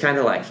because he's kind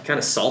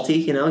of salty,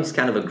 you know, he's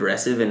kind of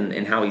aggressive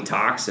in how he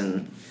talks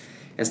and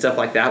stuff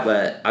like that,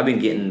 but I've been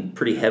getting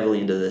pretty heavily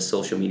into the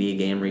social media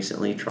game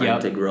recently, trying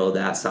to grow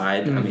that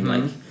side. I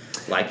mean,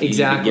 like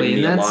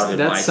exactly, and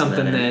that's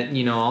something that,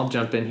 you know, I'll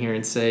jump in here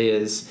and say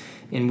is,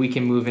 and we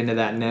can move into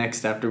that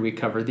next after we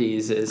cover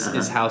these,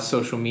 is how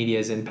social media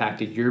has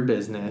impacted your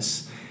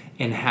business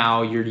and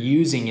how you're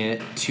using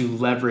it to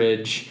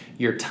leverage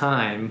your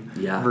time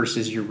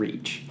versus your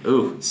reach.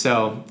 Ooh.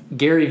 So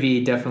Gary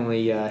Vee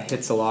definitely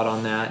hits a lot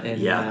on that,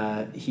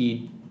 and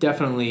he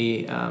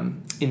definitely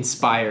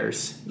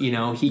inspires. You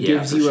know, he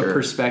gives you a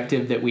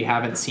perspective that we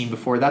haven't seen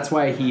before. That's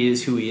why he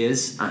is who he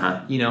is.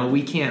 You know,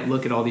 we can't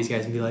look at all these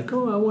guys and be like,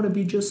 oh, I want to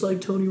be just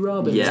like Tony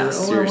Robbins. Yeah,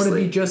 or, I want to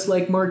be just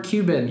like Mark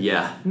Cuban.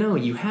 Yeah. No,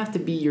 you have to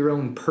be your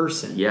own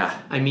person. Yeah.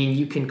 I mean,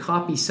 you can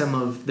copy some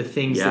of the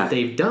things that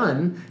they've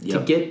done to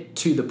get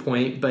to the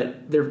point,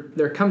 but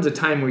there comes a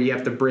time where you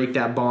have to break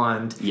that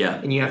bond. Yeah.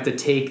 And you have to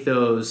take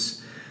those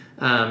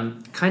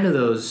kind of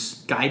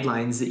those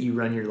guidelines that you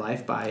run your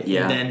life by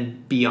and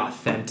then be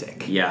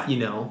authentic. Yeah. You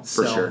know?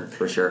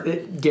 For sure.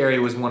 Gary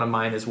was one of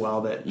mine as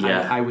well that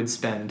I would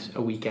spend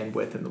a weekend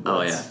with in the woods.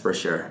 Oh, yeah, for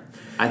sure.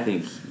 I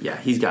think,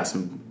 he's got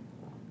some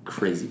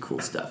crazy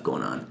cool stuff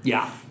going on.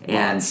 Yeah.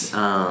 And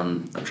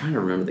I'm trying to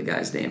remember the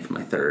guy's name for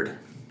my third.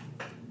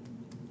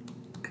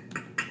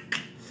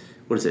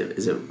 What is it?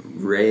 Is it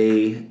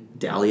Ray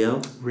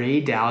Dalio?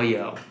 Ray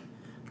Dalio.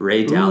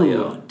 Ray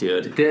Dalio,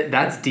 dude.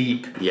 That's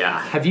deep. Yeah.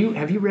 Have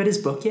you read his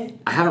book yet?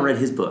 I haven't read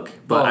his book,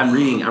 but I'm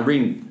reading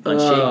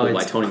Unshakable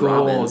by Tony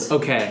Robbins.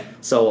 Okay.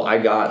 So I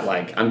got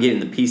I'm getting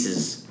the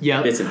pieces,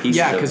 bits and pieces.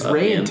 Yeah, because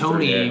Ray and him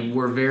Tony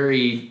were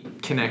very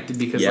connected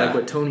because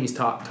what Tony's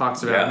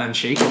talks about in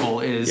Unshakable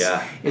is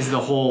the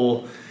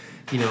whole,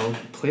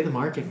 play the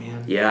market,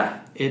 man. Yeah.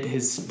 It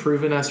has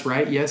proven us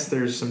right. Yes,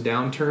 there's some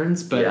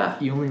downturns,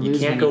 but you only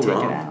lose when you take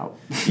it out.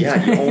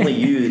 Yeah, you only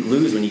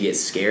lose when you get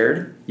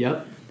scared.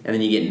 Yep. And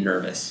then you get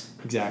nervous.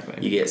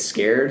 Exactly. You get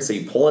scared, so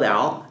you pull it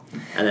out,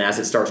 and then as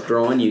it starts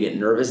growing, you get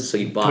nervous, so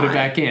you buy. Put it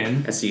back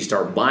in. And so you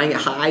start buying it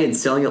high and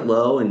selling it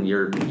low, and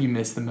you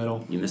miss the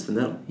middle. You miss the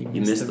middle.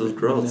 You miss those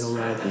growths.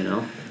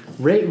 Middle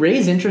ride.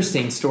 Ray's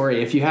interesting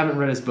story. If you haven't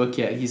read his book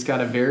yet, he's got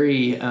a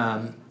very.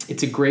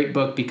 It's a great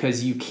book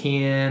because you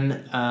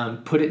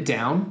can put it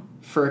down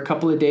for a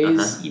couple of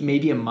days,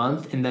 maybe a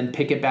month, and then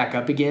pick it back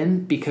up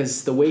again.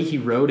 Because the way he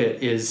wrote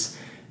it is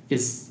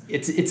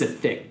it's a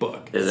thick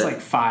book. It's like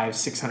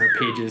 500-600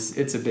 pages.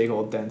 It's a big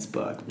old dense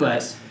book.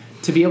 But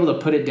to be able to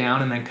put it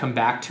down and then come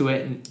back to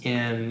it,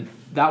 and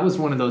that was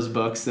one of those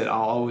books that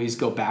I'll always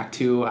go back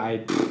to.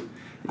 I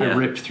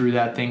ripped through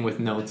that thing with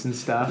notes and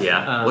stuff.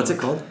 Yeah. What's it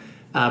called?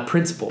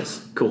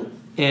 Principles. Cool.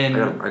 And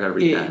I gotta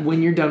read that.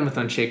 When you're done with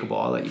Unshakable,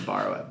 I'll let you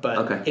borrow it.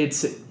 But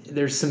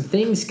there's some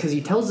things, because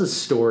he tells a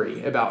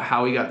story about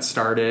how he got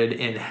started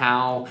and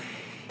how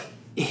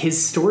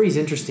his story is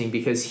interesting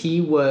because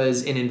he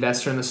was an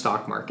investor in the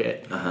stock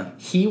market.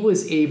 He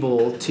was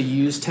able to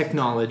use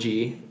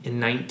technology in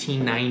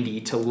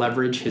 1990 to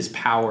leverage his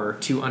power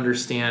to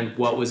understand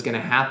what was going to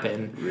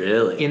happen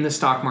in the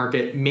stock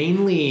market,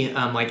 mainly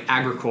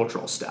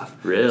agricultural stuff.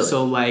 Really?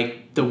 So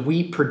the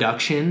wheat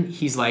production,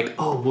 he's like,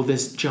 oh, well,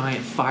 this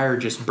giant fire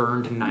just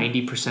burned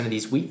 90% of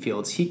these wheat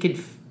fields. He could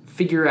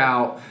figure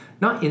out,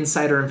 not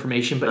insider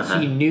information,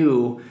 but he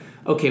knew,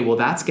 okay, well,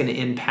 that's going to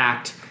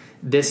impact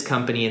this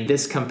company and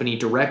this company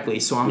directly,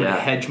 so I'm going to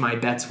hedge my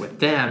bets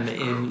with them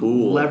and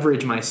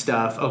leverage my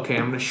stuff. Okay,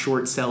 I'm going to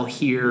short sell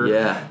here,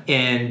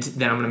 and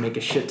then I'm going to make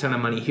a shit ton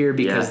of money here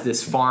because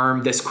this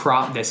farm, this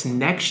crop, this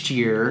next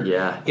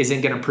year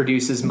isn't going to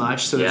produce as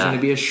much, so there's going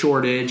to be a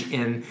shortage,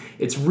 and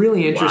it's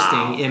really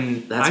interesting.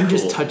 And I'm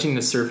just touching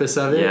the surface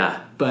of it. Yeah,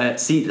 but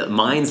see,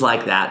 mine's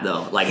like that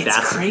though.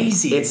 That's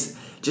crazy. It's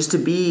just to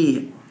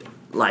be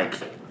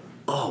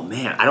oh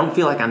man, I don't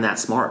feel like I'm that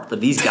smart,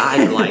 but these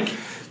guys are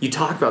you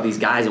talk about these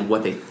guys and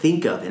what they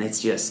think of, and it's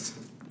just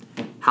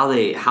how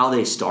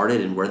they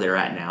started and where they're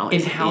at now.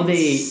 And how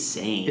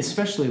insane. They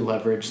especially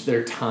leverage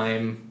their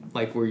time,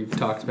 like where you've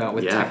talked about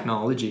with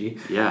technology.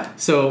 Yeah.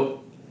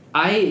 So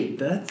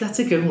that's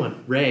a good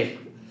one, Ray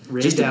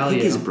just Dalio. To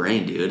pick his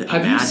brain, dude.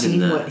 Have you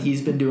seen what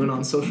he's been doing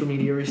on social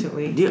media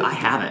recently? Dude, I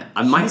haven't.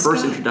 My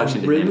first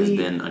introduction to him has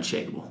been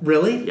Unshakable.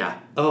 Really? Yeah.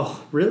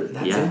 Oh, really?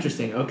 That's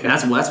interesting. Okay. And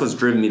that's what's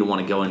driven me to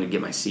want to go in and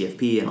get my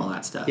CFP and all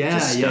that stuff. Yeah,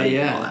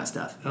 all that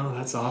stuff. Oh,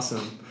 that's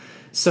awesome.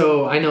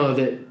 So I know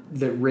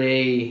that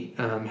Ray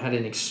had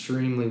an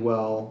extremely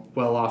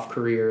well-off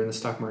career in the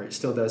stock market.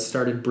 Still does.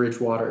 Started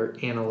Bridgewater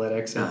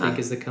Analytics, I think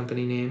is the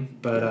company name.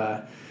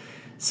 But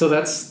so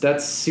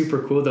that's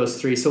super cool, those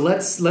three. So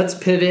let's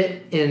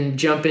pivot and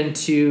jump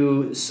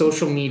into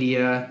social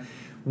media,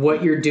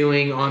 what you're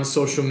doing on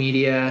social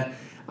media.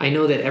 I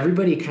know that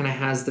everybody kind of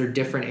has their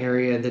different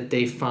area that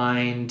they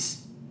find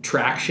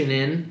traction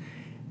in,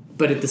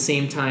 but at the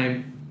same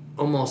time,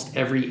 almost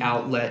every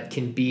outlet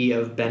can be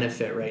of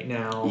benefit right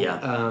now.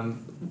 Yeah.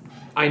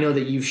 I know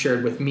that you've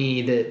shared with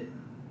me that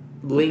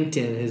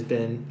LinkedIn has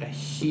been a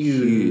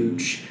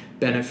huge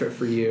benefit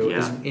for you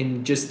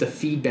in just the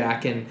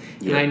feedback, and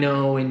I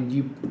know, and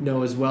you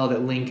know as well,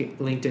 that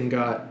LinkedIn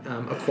got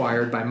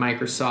acquired by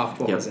Microsoft.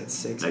 What was it,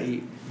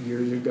 6-8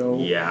 years ago?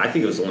 Yeah, I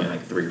think it was only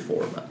 3 or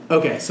 4. But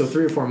okay, so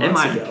 3 or 4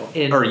 months ago.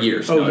 Or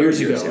years. Oh, years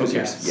ago. Okay.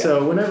 Yeah.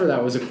 So whenever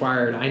that was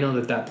acquired, I know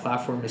that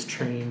platform has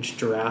changed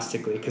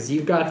drastically because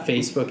you've got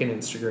Facebook and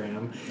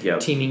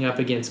Instagram teaming up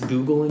against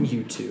Google and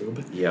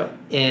YouTube. Yep.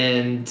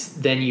 And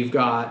then you've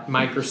got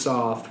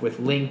Microsoft with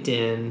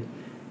LinkedIn,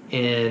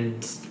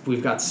 and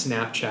we've got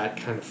Snapchat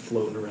kind of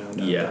floating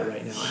around out there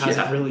right now. It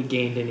hasn't really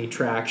gained any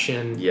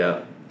traction.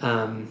 Yeah.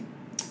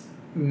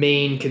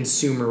 Main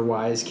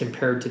consumer-wise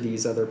compared to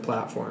these other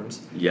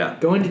platforms. Yeah.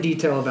 Go into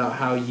detail about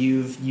how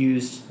you've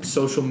used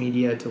social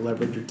media to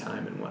leverage your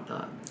time and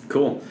whatnot.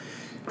 Cool.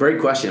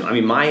 Great question. I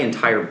mean, my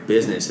entire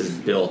business is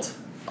built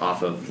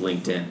off of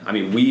LinkedIn. I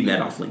mean, we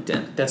met off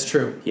LinkedIn. That's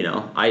true. We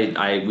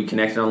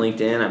connected on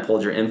LinkedIn. I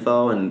pulled your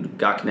info and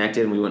got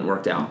connected, and we went and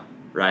worked out.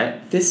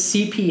 Right? This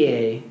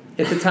CPA,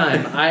 at the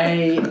time,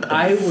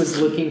 I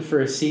was looking for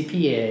a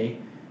CPA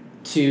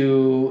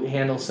to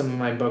handle some of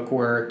my book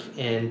work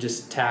and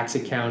just tax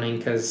accounting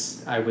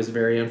because I was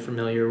very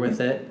unfamiliar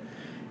with it.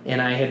 And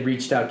I had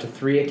reached out to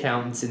 3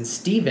 accountants, and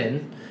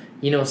Steven,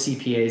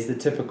 CPAs, the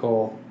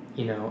typical,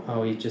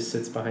 he just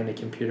sits behind a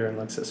computer and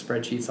looks at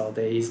spreadsheets all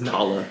day. He's not,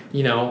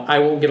 I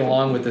won't get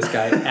along with this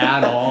guy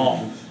at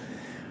all.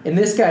 And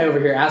this guy over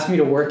here asked me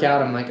to work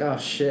out. I'm like, oh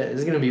shit, this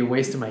is gonna be a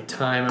waste of my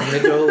time. I'm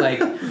gonna go like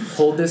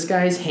hold this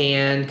guy's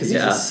hand because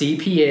he's a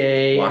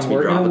CPA. Watch and me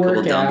we're drop gonna a couple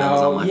work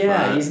dumbbells on out. my Yeah,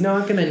 front. he's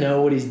not gonna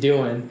know what he's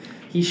doing.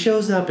 He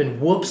shows up and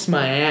whoops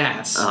my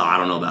ass. Oh, I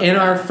don't know about in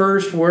that. our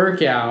first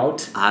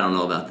workout. I don't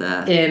know about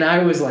that. And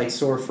I was like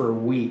sore for a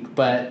week,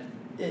 but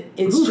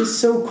it's just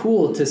so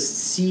cool to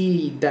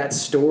see that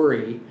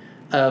story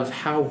of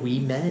how we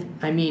met.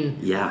 I mean,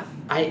 Yeah.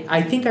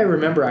 I think I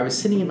remember I was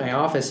sitting in my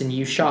office and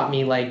you shot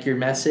me like your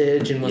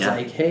message and was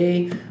like,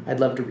 hey, I'd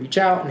love to reach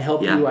out and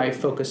help you. I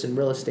focus in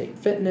real estate and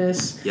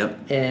fitness.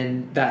 Yep.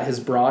 And that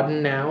has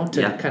broadened now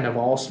to kind of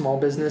all small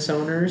business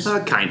owners.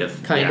 Kind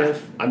of.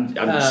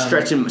 I'm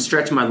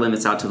stretching my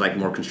limits out to like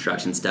more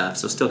construction stuff.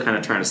 So still kind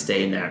of trying to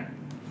stay in that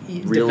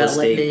real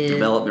estate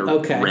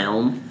development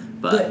realm.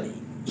 But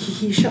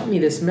he shot me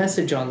this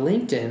message on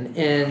LinkedIn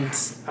and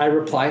I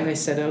replied and I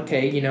said,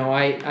 okay, you know,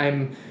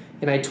 I'm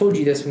and I told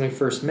you this when we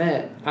first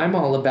met, I'm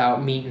all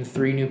about meeting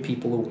 3 new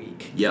people a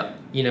week. Yep.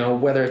 You know,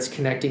 whether it's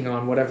connecting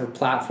on whatever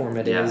platform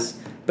it is.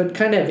 But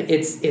kind of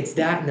it's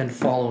that and then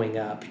following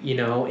up, you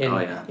know,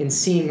 and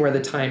seeing where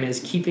the time is,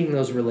 keeping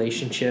those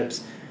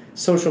relationships.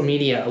 Social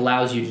media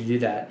allows you to do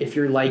that. If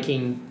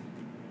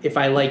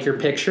I like your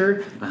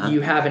picture,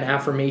 you have an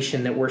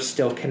affirmation that we're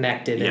still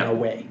connected in a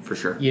way. For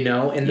sure. You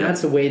know, and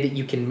that's a way that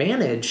you can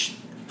manage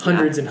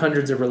hundreds and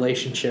hundreds of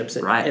relationships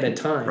at a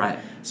time. Right.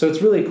 So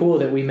it's really cool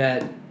that we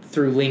met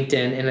through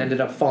LinkedIn and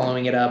ended up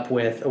following it up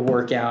with a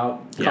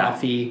workout,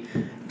 coffee,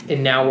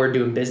 and now we're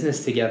doing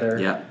business together.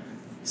 Yeah.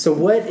 So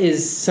what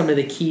is some of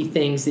the key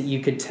things that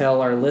you could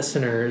tell our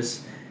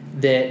listeners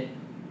that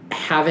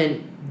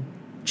haven't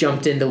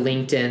jumped into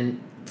LinkedIn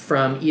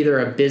from either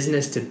a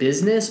business to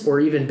business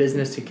or even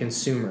business to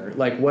consumer?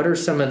 Like, what are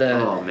some of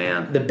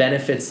the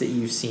benefits that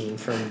you've seen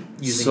from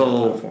using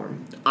the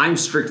platform? I'm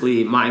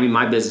strictly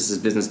my business is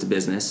business to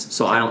business,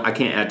 so I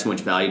can't add too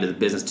much value to the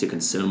business to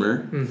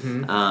consumer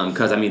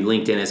because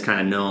LinkedIn is kind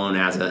of known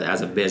as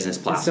a business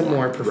platform. It's a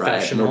more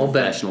professional,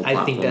 platform.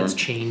 I think that's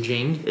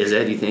changing. Is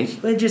it? Do you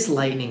think? But just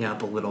lightening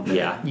up a little bit.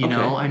 Yeah. You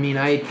know, I mean,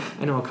 I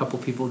know a couple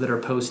people that are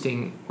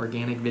posting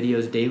organic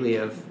videos daily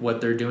of what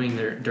they're doing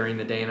during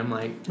the day, and I'm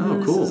like, cool.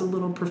 This is a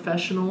little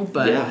professional,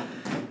 but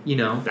you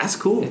know, that's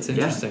cool. It's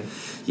interesting.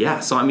 Yeah.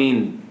 So I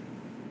mean,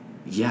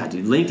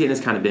 dude, LinkedIn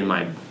has kind of been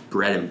my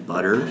bread and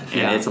butter,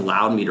 and it's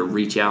allowed me to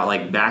reach out.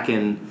 Like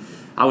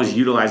I was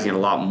utilizing it a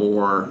lot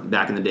more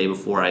back in the day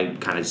before I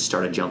kind of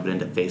started jumping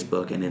into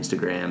Facebook and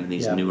Instagram and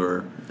these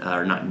newer,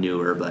 or not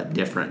newer, but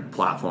different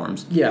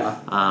platforms. Yeah.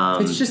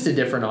 It's just a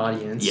different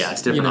audience. Yeah,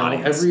 it's different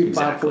audience. Every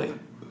platform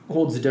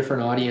holds a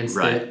different audience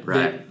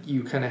that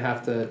you kind of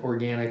have to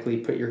organically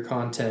put your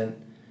content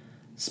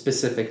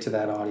specific to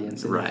that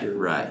audience. Right.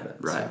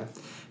 So.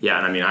 Yeah,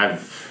 and I mean, I've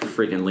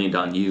freaking leaned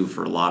on you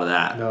for a lot of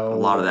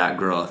that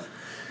growth.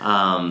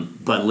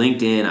 But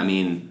LinkedIn, I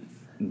mean,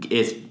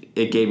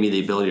 it gave me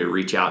the ability to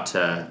reach out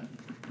to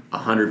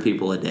 100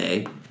 people a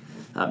day.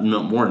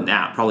 No, more than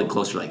that, probably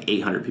closer to like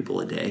 800 people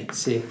a day.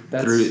 See,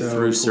 that's through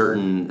cool.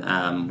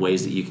 certain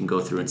ways that you can go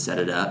through and set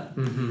it up.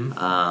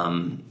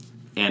 And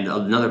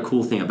another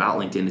cool thing about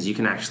LinkedIn is you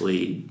can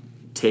actually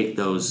take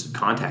those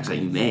contacts that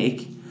you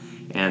make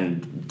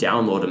and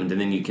download them, and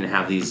then you can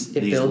have these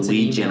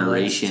lead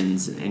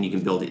generations, and you can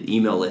build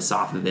email lists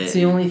off of it. It's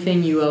the only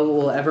thing you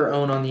will ever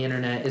own on the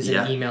internet is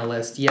an email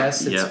list.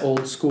 Yes, it's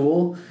old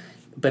school,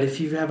 but if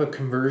you have a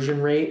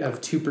conversion rate of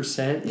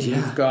 2%, and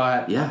you've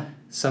got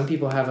some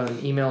people have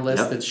an email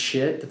list that's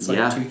shit, that's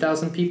like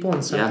 2,000 people,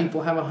 and some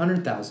people have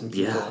 100,000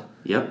 people.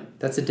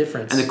 That's a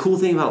difference. And the cool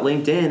thing about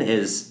LinkedIn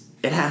is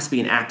it has to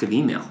be an active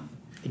email.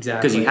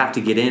 Exactly. Because you have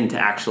to get in to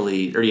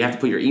actually, or you have to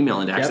put your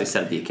email in to actually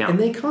set up the account. And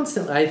they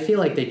constantly, I feel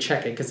like they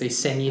check it because they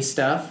send you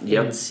stuff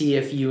and see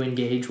if you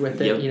engage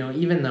with it. You know,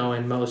 even though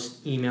in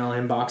most email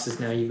inboxes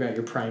now you've got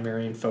your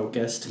primary and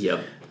focused.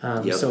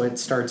 So it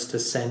starts to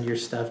send your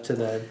stuff to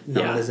the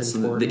not as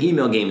important. The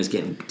email game is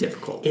getting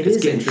difficult.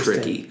 It's getting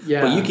tricky.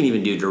 Yeah. But you can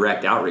even do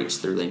direct outreach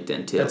through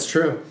LinkedIn too. That's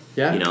true.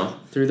 Yeah. You know?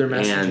 Through their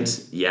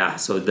messaging.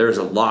 And so there's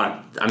a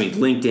lot. I mean,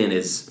 LinkedIn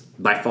is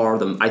by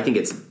far I think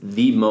it's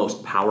the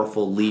most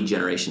powerful lead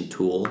generation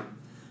tool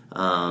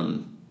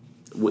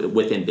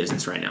within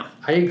business right now.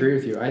 I agree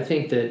with you. I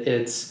think that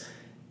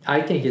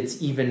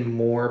it's even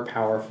more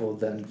powerful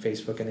than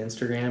Facebook and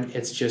Instagram.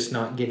 It's just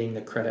not getting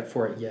the credit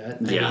for it yet.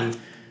 I mean,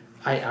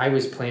 I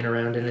was playing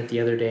around in it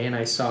the other day and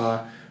I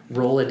saw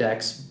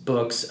Rolodex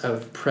books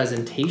of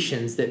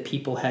presentations that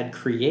people had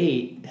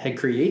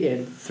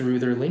created through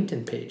their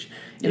LinkedIn page.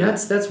 And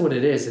that's what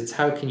it is. It's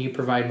how can you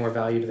provide more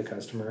value to the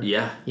customer?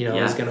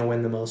 Is going to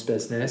win the most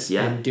business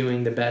and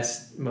doing the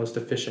best, most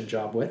efficient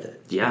job with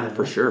it.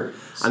 For sure.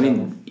 So, I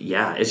mean,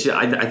 it's just,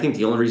 I think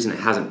the only reason it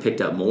hasn't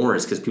picked up more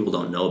is because people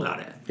don't know about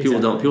it. People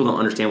don't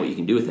understand what you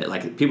can do with it.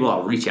 Like people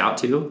I'll reach out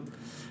to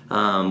when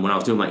I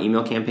was doing my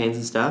email campaigns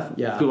and stuff.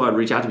 People I'd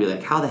reach out to be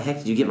like, how the heck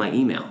did you get my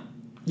email?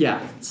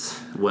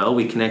 Well,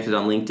 we connected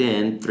on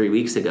LinkedIn 3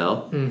 weeks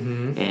ago,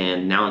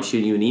 and now I'm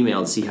shooting you an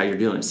email to see how you're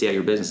doing, see how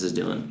your business is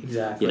doing.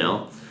 Exactly. You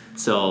know?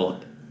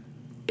 So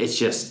it's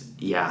just,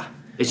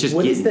 It's just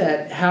what is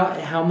that?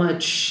 How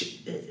much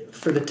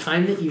for the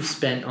time that you've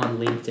spent on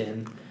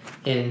LinkedIn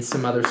and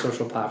some other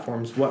social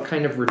platforms? What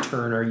kind of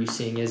return are you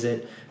seeing? Is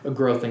it a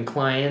growth in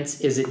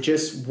clients? Is it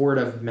just word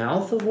of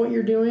mouth of what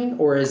you're doing,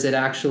 or is it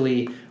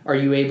actually? Are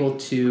you able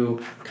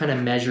to kind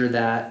of measure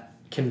that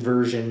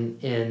conversion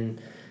in?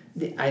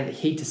 I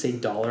hate to say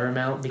dollar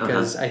amount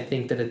because I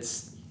think that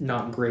it's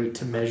not great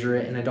to measure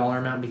it in a dollar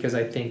amount, because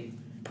I think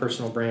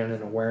personal brand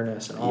and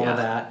awareness and all of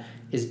that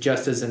is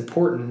just as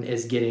important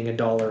as getting a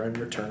dollar in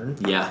return.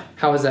 Yeah.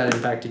 How has that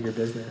impacted your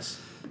business?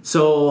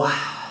 So,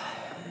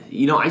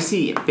 I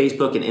see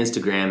Facebook and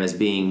Instagram as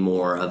being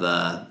more of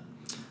a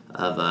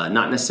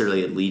not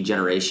necessarily a lead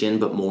generation,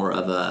 but more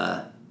of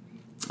a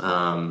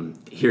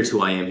here's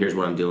who I am, here's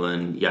what I'm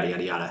doing, yada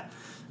yada yada.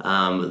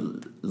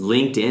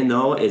 LinkedIn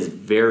though is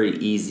very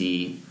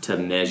easy to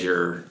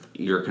measure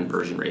your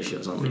conversion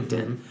ratios on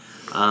LinkedIn.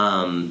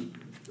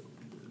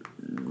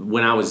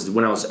 When I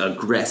was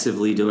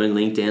aggressively doing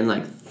LinkedIn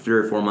like 3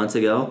 or 4 months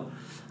ago,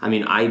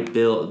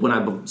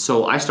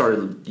 I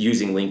started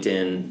using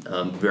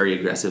LinkedIn very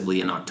aggressively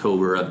in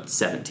October of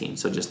 2017,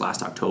 so just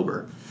last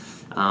October.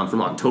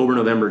 From October,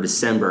 November,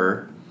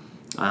 December,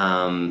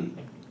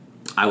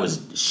 I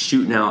was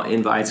shooting out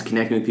invites,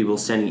 connecting with people,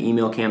 sending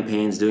email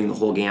campaigns, doing the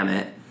whole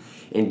gamut.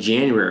 In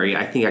January,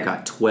 I think I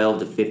got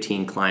 12 to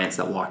 15 clients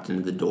that walked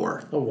into the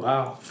door. Oh,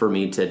 wow. For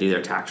me to do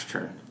their tax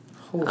return.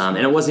 And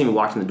it wasn't even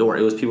walked in the door.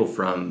 It was people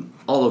from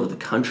all over the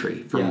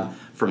country,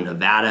 from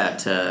Nevada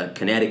to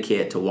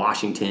Connecticut to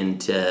Washington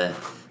to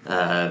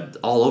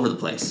all over the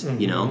place,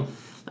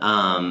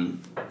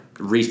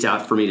 reached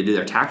out for me to do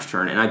their tax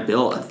return, and I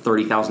built a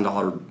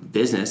 $30,000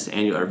 business,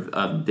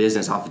 a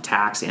business off of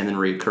tax and then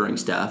recurring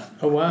stuff.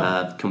 Oh,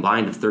 wow.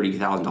 Combined of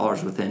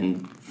 $30,000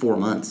 within 4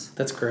 months.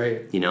 That's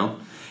great.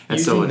 And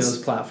using those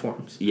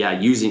platforms. Yeah,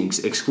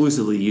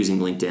 exclusively using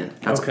LinkedIn.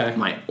 That's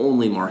my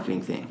only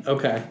marketing thing.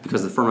 Okay.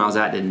 Because the firm I was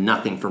at did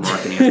nothing for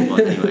marketing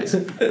anyways.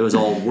 It was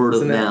all word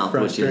of mouth,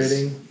 which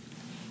is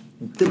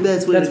the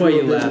best way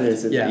to do a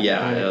business.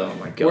 Yeah. Oh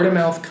my god. Word of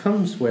mouth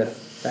comes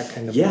with that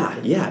kind of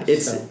marketing.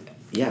 It's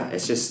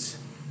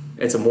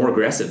a more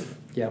aggressive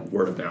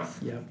word of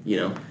mouth.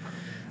 Yeah.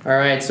 All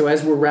right, so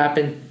as we're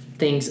wrapping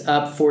things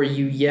up for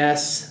you,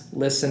 yes,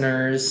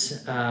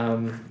 listeners,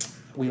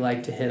 we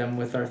like to hit them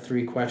with our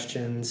 3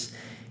 questions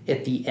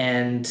at the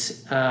end.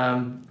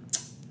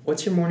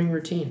 What's your morning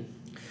routine?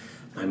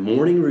 My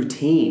morning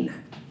routine?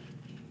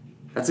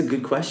 That's a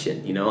good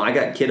question. I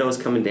got kiddos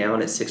coming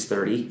down at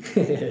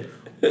 6:30,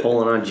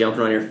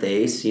 jumping on your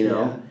face,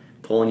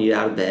 pulling you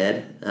out of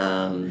bed.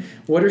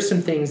 What are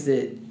some things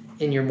that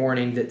in your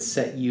morning that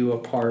set you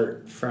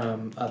apart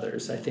from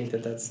others? I think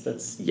that's a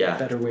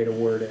better way to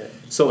word it.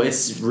 So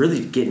it's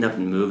really getting up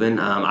and moving.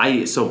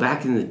 So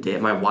back in the day,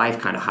 my wife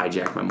kind of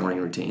hijacked my morning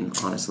routine,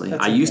 honestly.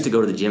 I used to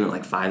go to the gym at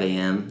like 5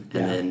 a.m.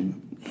 and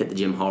then hit the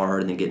gym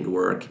hard and then get into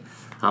work.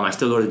 I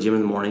still go to the gym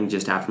in the morning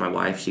just after my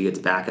wife. She gets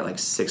back at like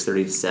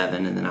 6:30 to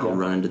 7, and then I'll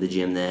run into the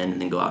gym then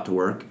and then go out to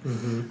work.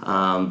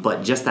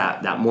 But just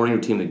that morning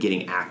routine of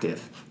getting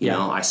active.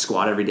 I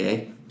squat every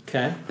day.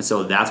 Okay. And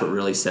so that's what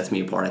really sets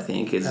me apart, I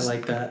think, is I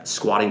like that.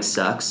 Squatting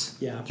sucks.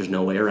 Yeah. There's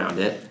no way around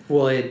it.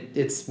 Well,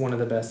 it's one of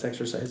the best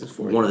exercises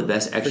for you. One of the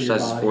best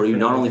exercises for you,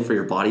 not only for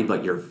your body,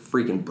 but your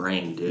freaking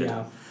brain, dude.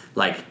 Yeah.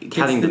 Like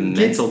having the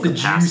mental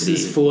capacity.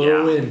 Juices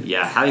flowing.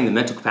 Yeah, having the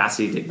mental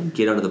capacity to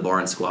get under the bar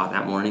and squat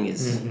that morning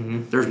is,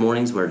 there's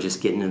mornings where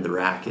just getting into the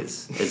rack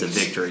is a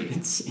victory.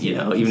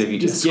 Even if you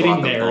just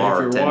squat the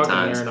bar 10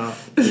 times. There or not.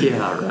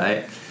 Yeah,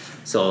 right.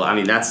 So,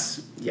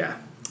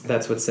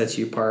 that's what sets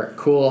you apart.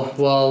 Cool.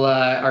 Well,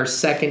 our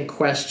second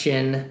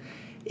question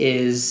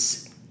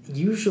is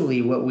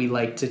usually what we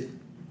like to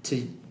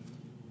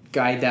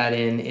guide that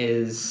in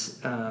is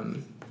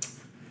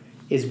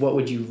what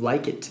would you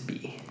like it to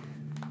be?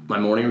 My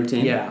morning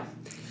routine? Yeah.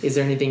 Is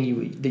there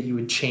anything that you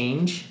would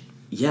change?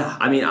 Yeah.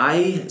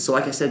 So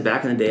like I said,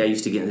 back in the day, I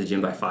used to get in the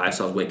gym by 5,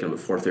 so I was waking up at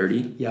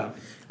 4:30. Yeah.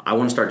 I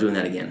want to start doing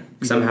that again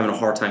because I'm having a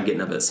hard time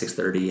getting up at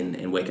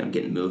 6:30 and waking up,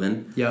 getting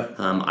moving. Yep.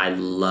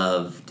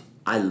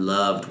 I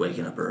loved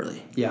waking up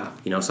early. Yeah.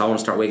 So I want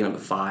to start waking up at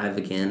 5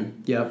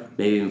 again. Yep.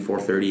 Maybe even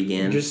 4:30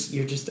 again.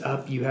 You're just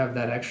up. You have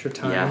that extra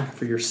time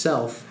for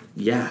yourself.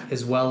 Yeah.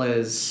 As well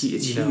as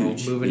huge,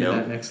 moving to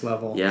that next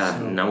level. Yeah,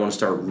 so. And I want to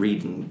start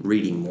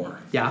reading more.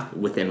 Yeah.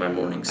 Within my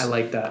mornings. I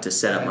like that. To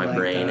set up my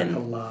brain a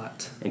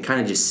lot. And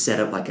kind of just set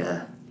up like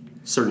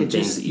certain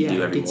things that you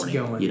do every morning.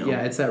 Going.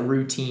 Yeah, it's that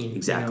routine.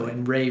 Exactly.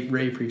 And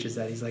Ray preaches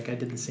that. He's like, I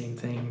did the same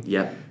thing.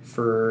 Yep.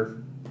 For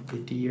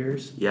 50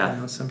 years.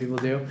 Yeah. Some people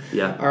do.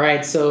 Yeah. All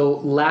right. So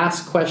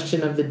last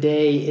question of the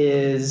day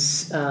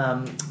is,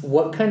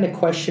 what kind of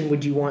question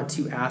would you want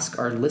to ask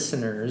our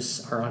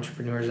listeners, our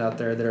entrepreneurs out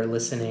there that are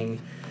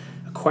listening?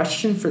 A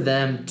question for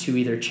them to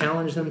either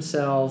challenge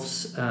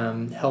themselves,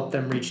 help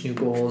them reach new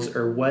goals,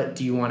 or what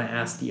do you want to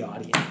ask the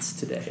audience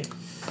today?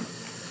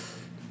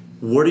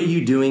 What are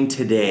you doing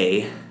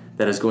today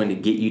that is going to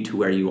get you to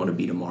where you want to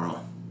be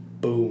tomorrow?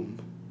 Boom.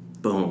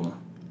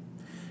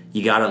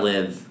 You got to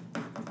live.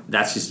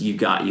 That's just, you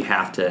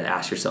have to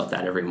ask yourself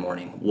that every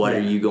morning. What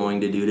are you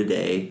going to do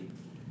today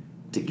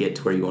to get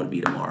to where you want to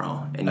be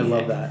tomorrow. And I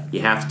love that.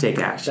 You have to take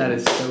action. That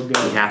is so good.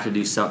 You have to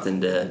do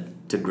something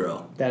to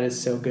grow. That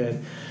is so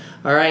good.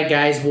 All right,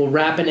 guys, we're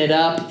wrapping it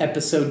up.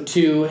 Episode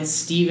 2,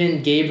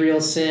 Stephen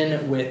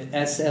Gabrielson with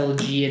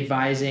SLG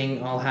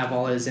Advising. I'll have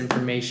all his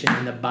information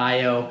in the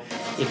bio.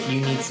 If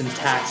you need some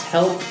tax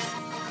help,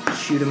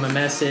 shoot him a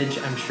message.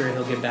 I'm sure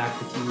he'll get back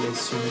with you as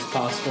soon as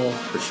possible.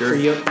 For sure.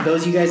 For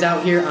those of you guys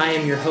out here, I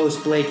am your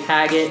host, Blake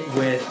Haggett,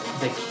 with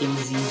the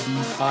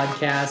KZB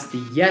podcast,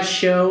 The Yes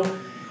Show.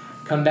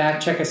 Come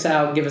back, check us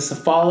out, give us a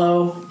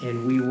follow,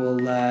 and we will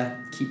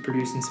keep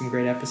producing some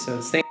great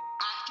episodes. Thanks.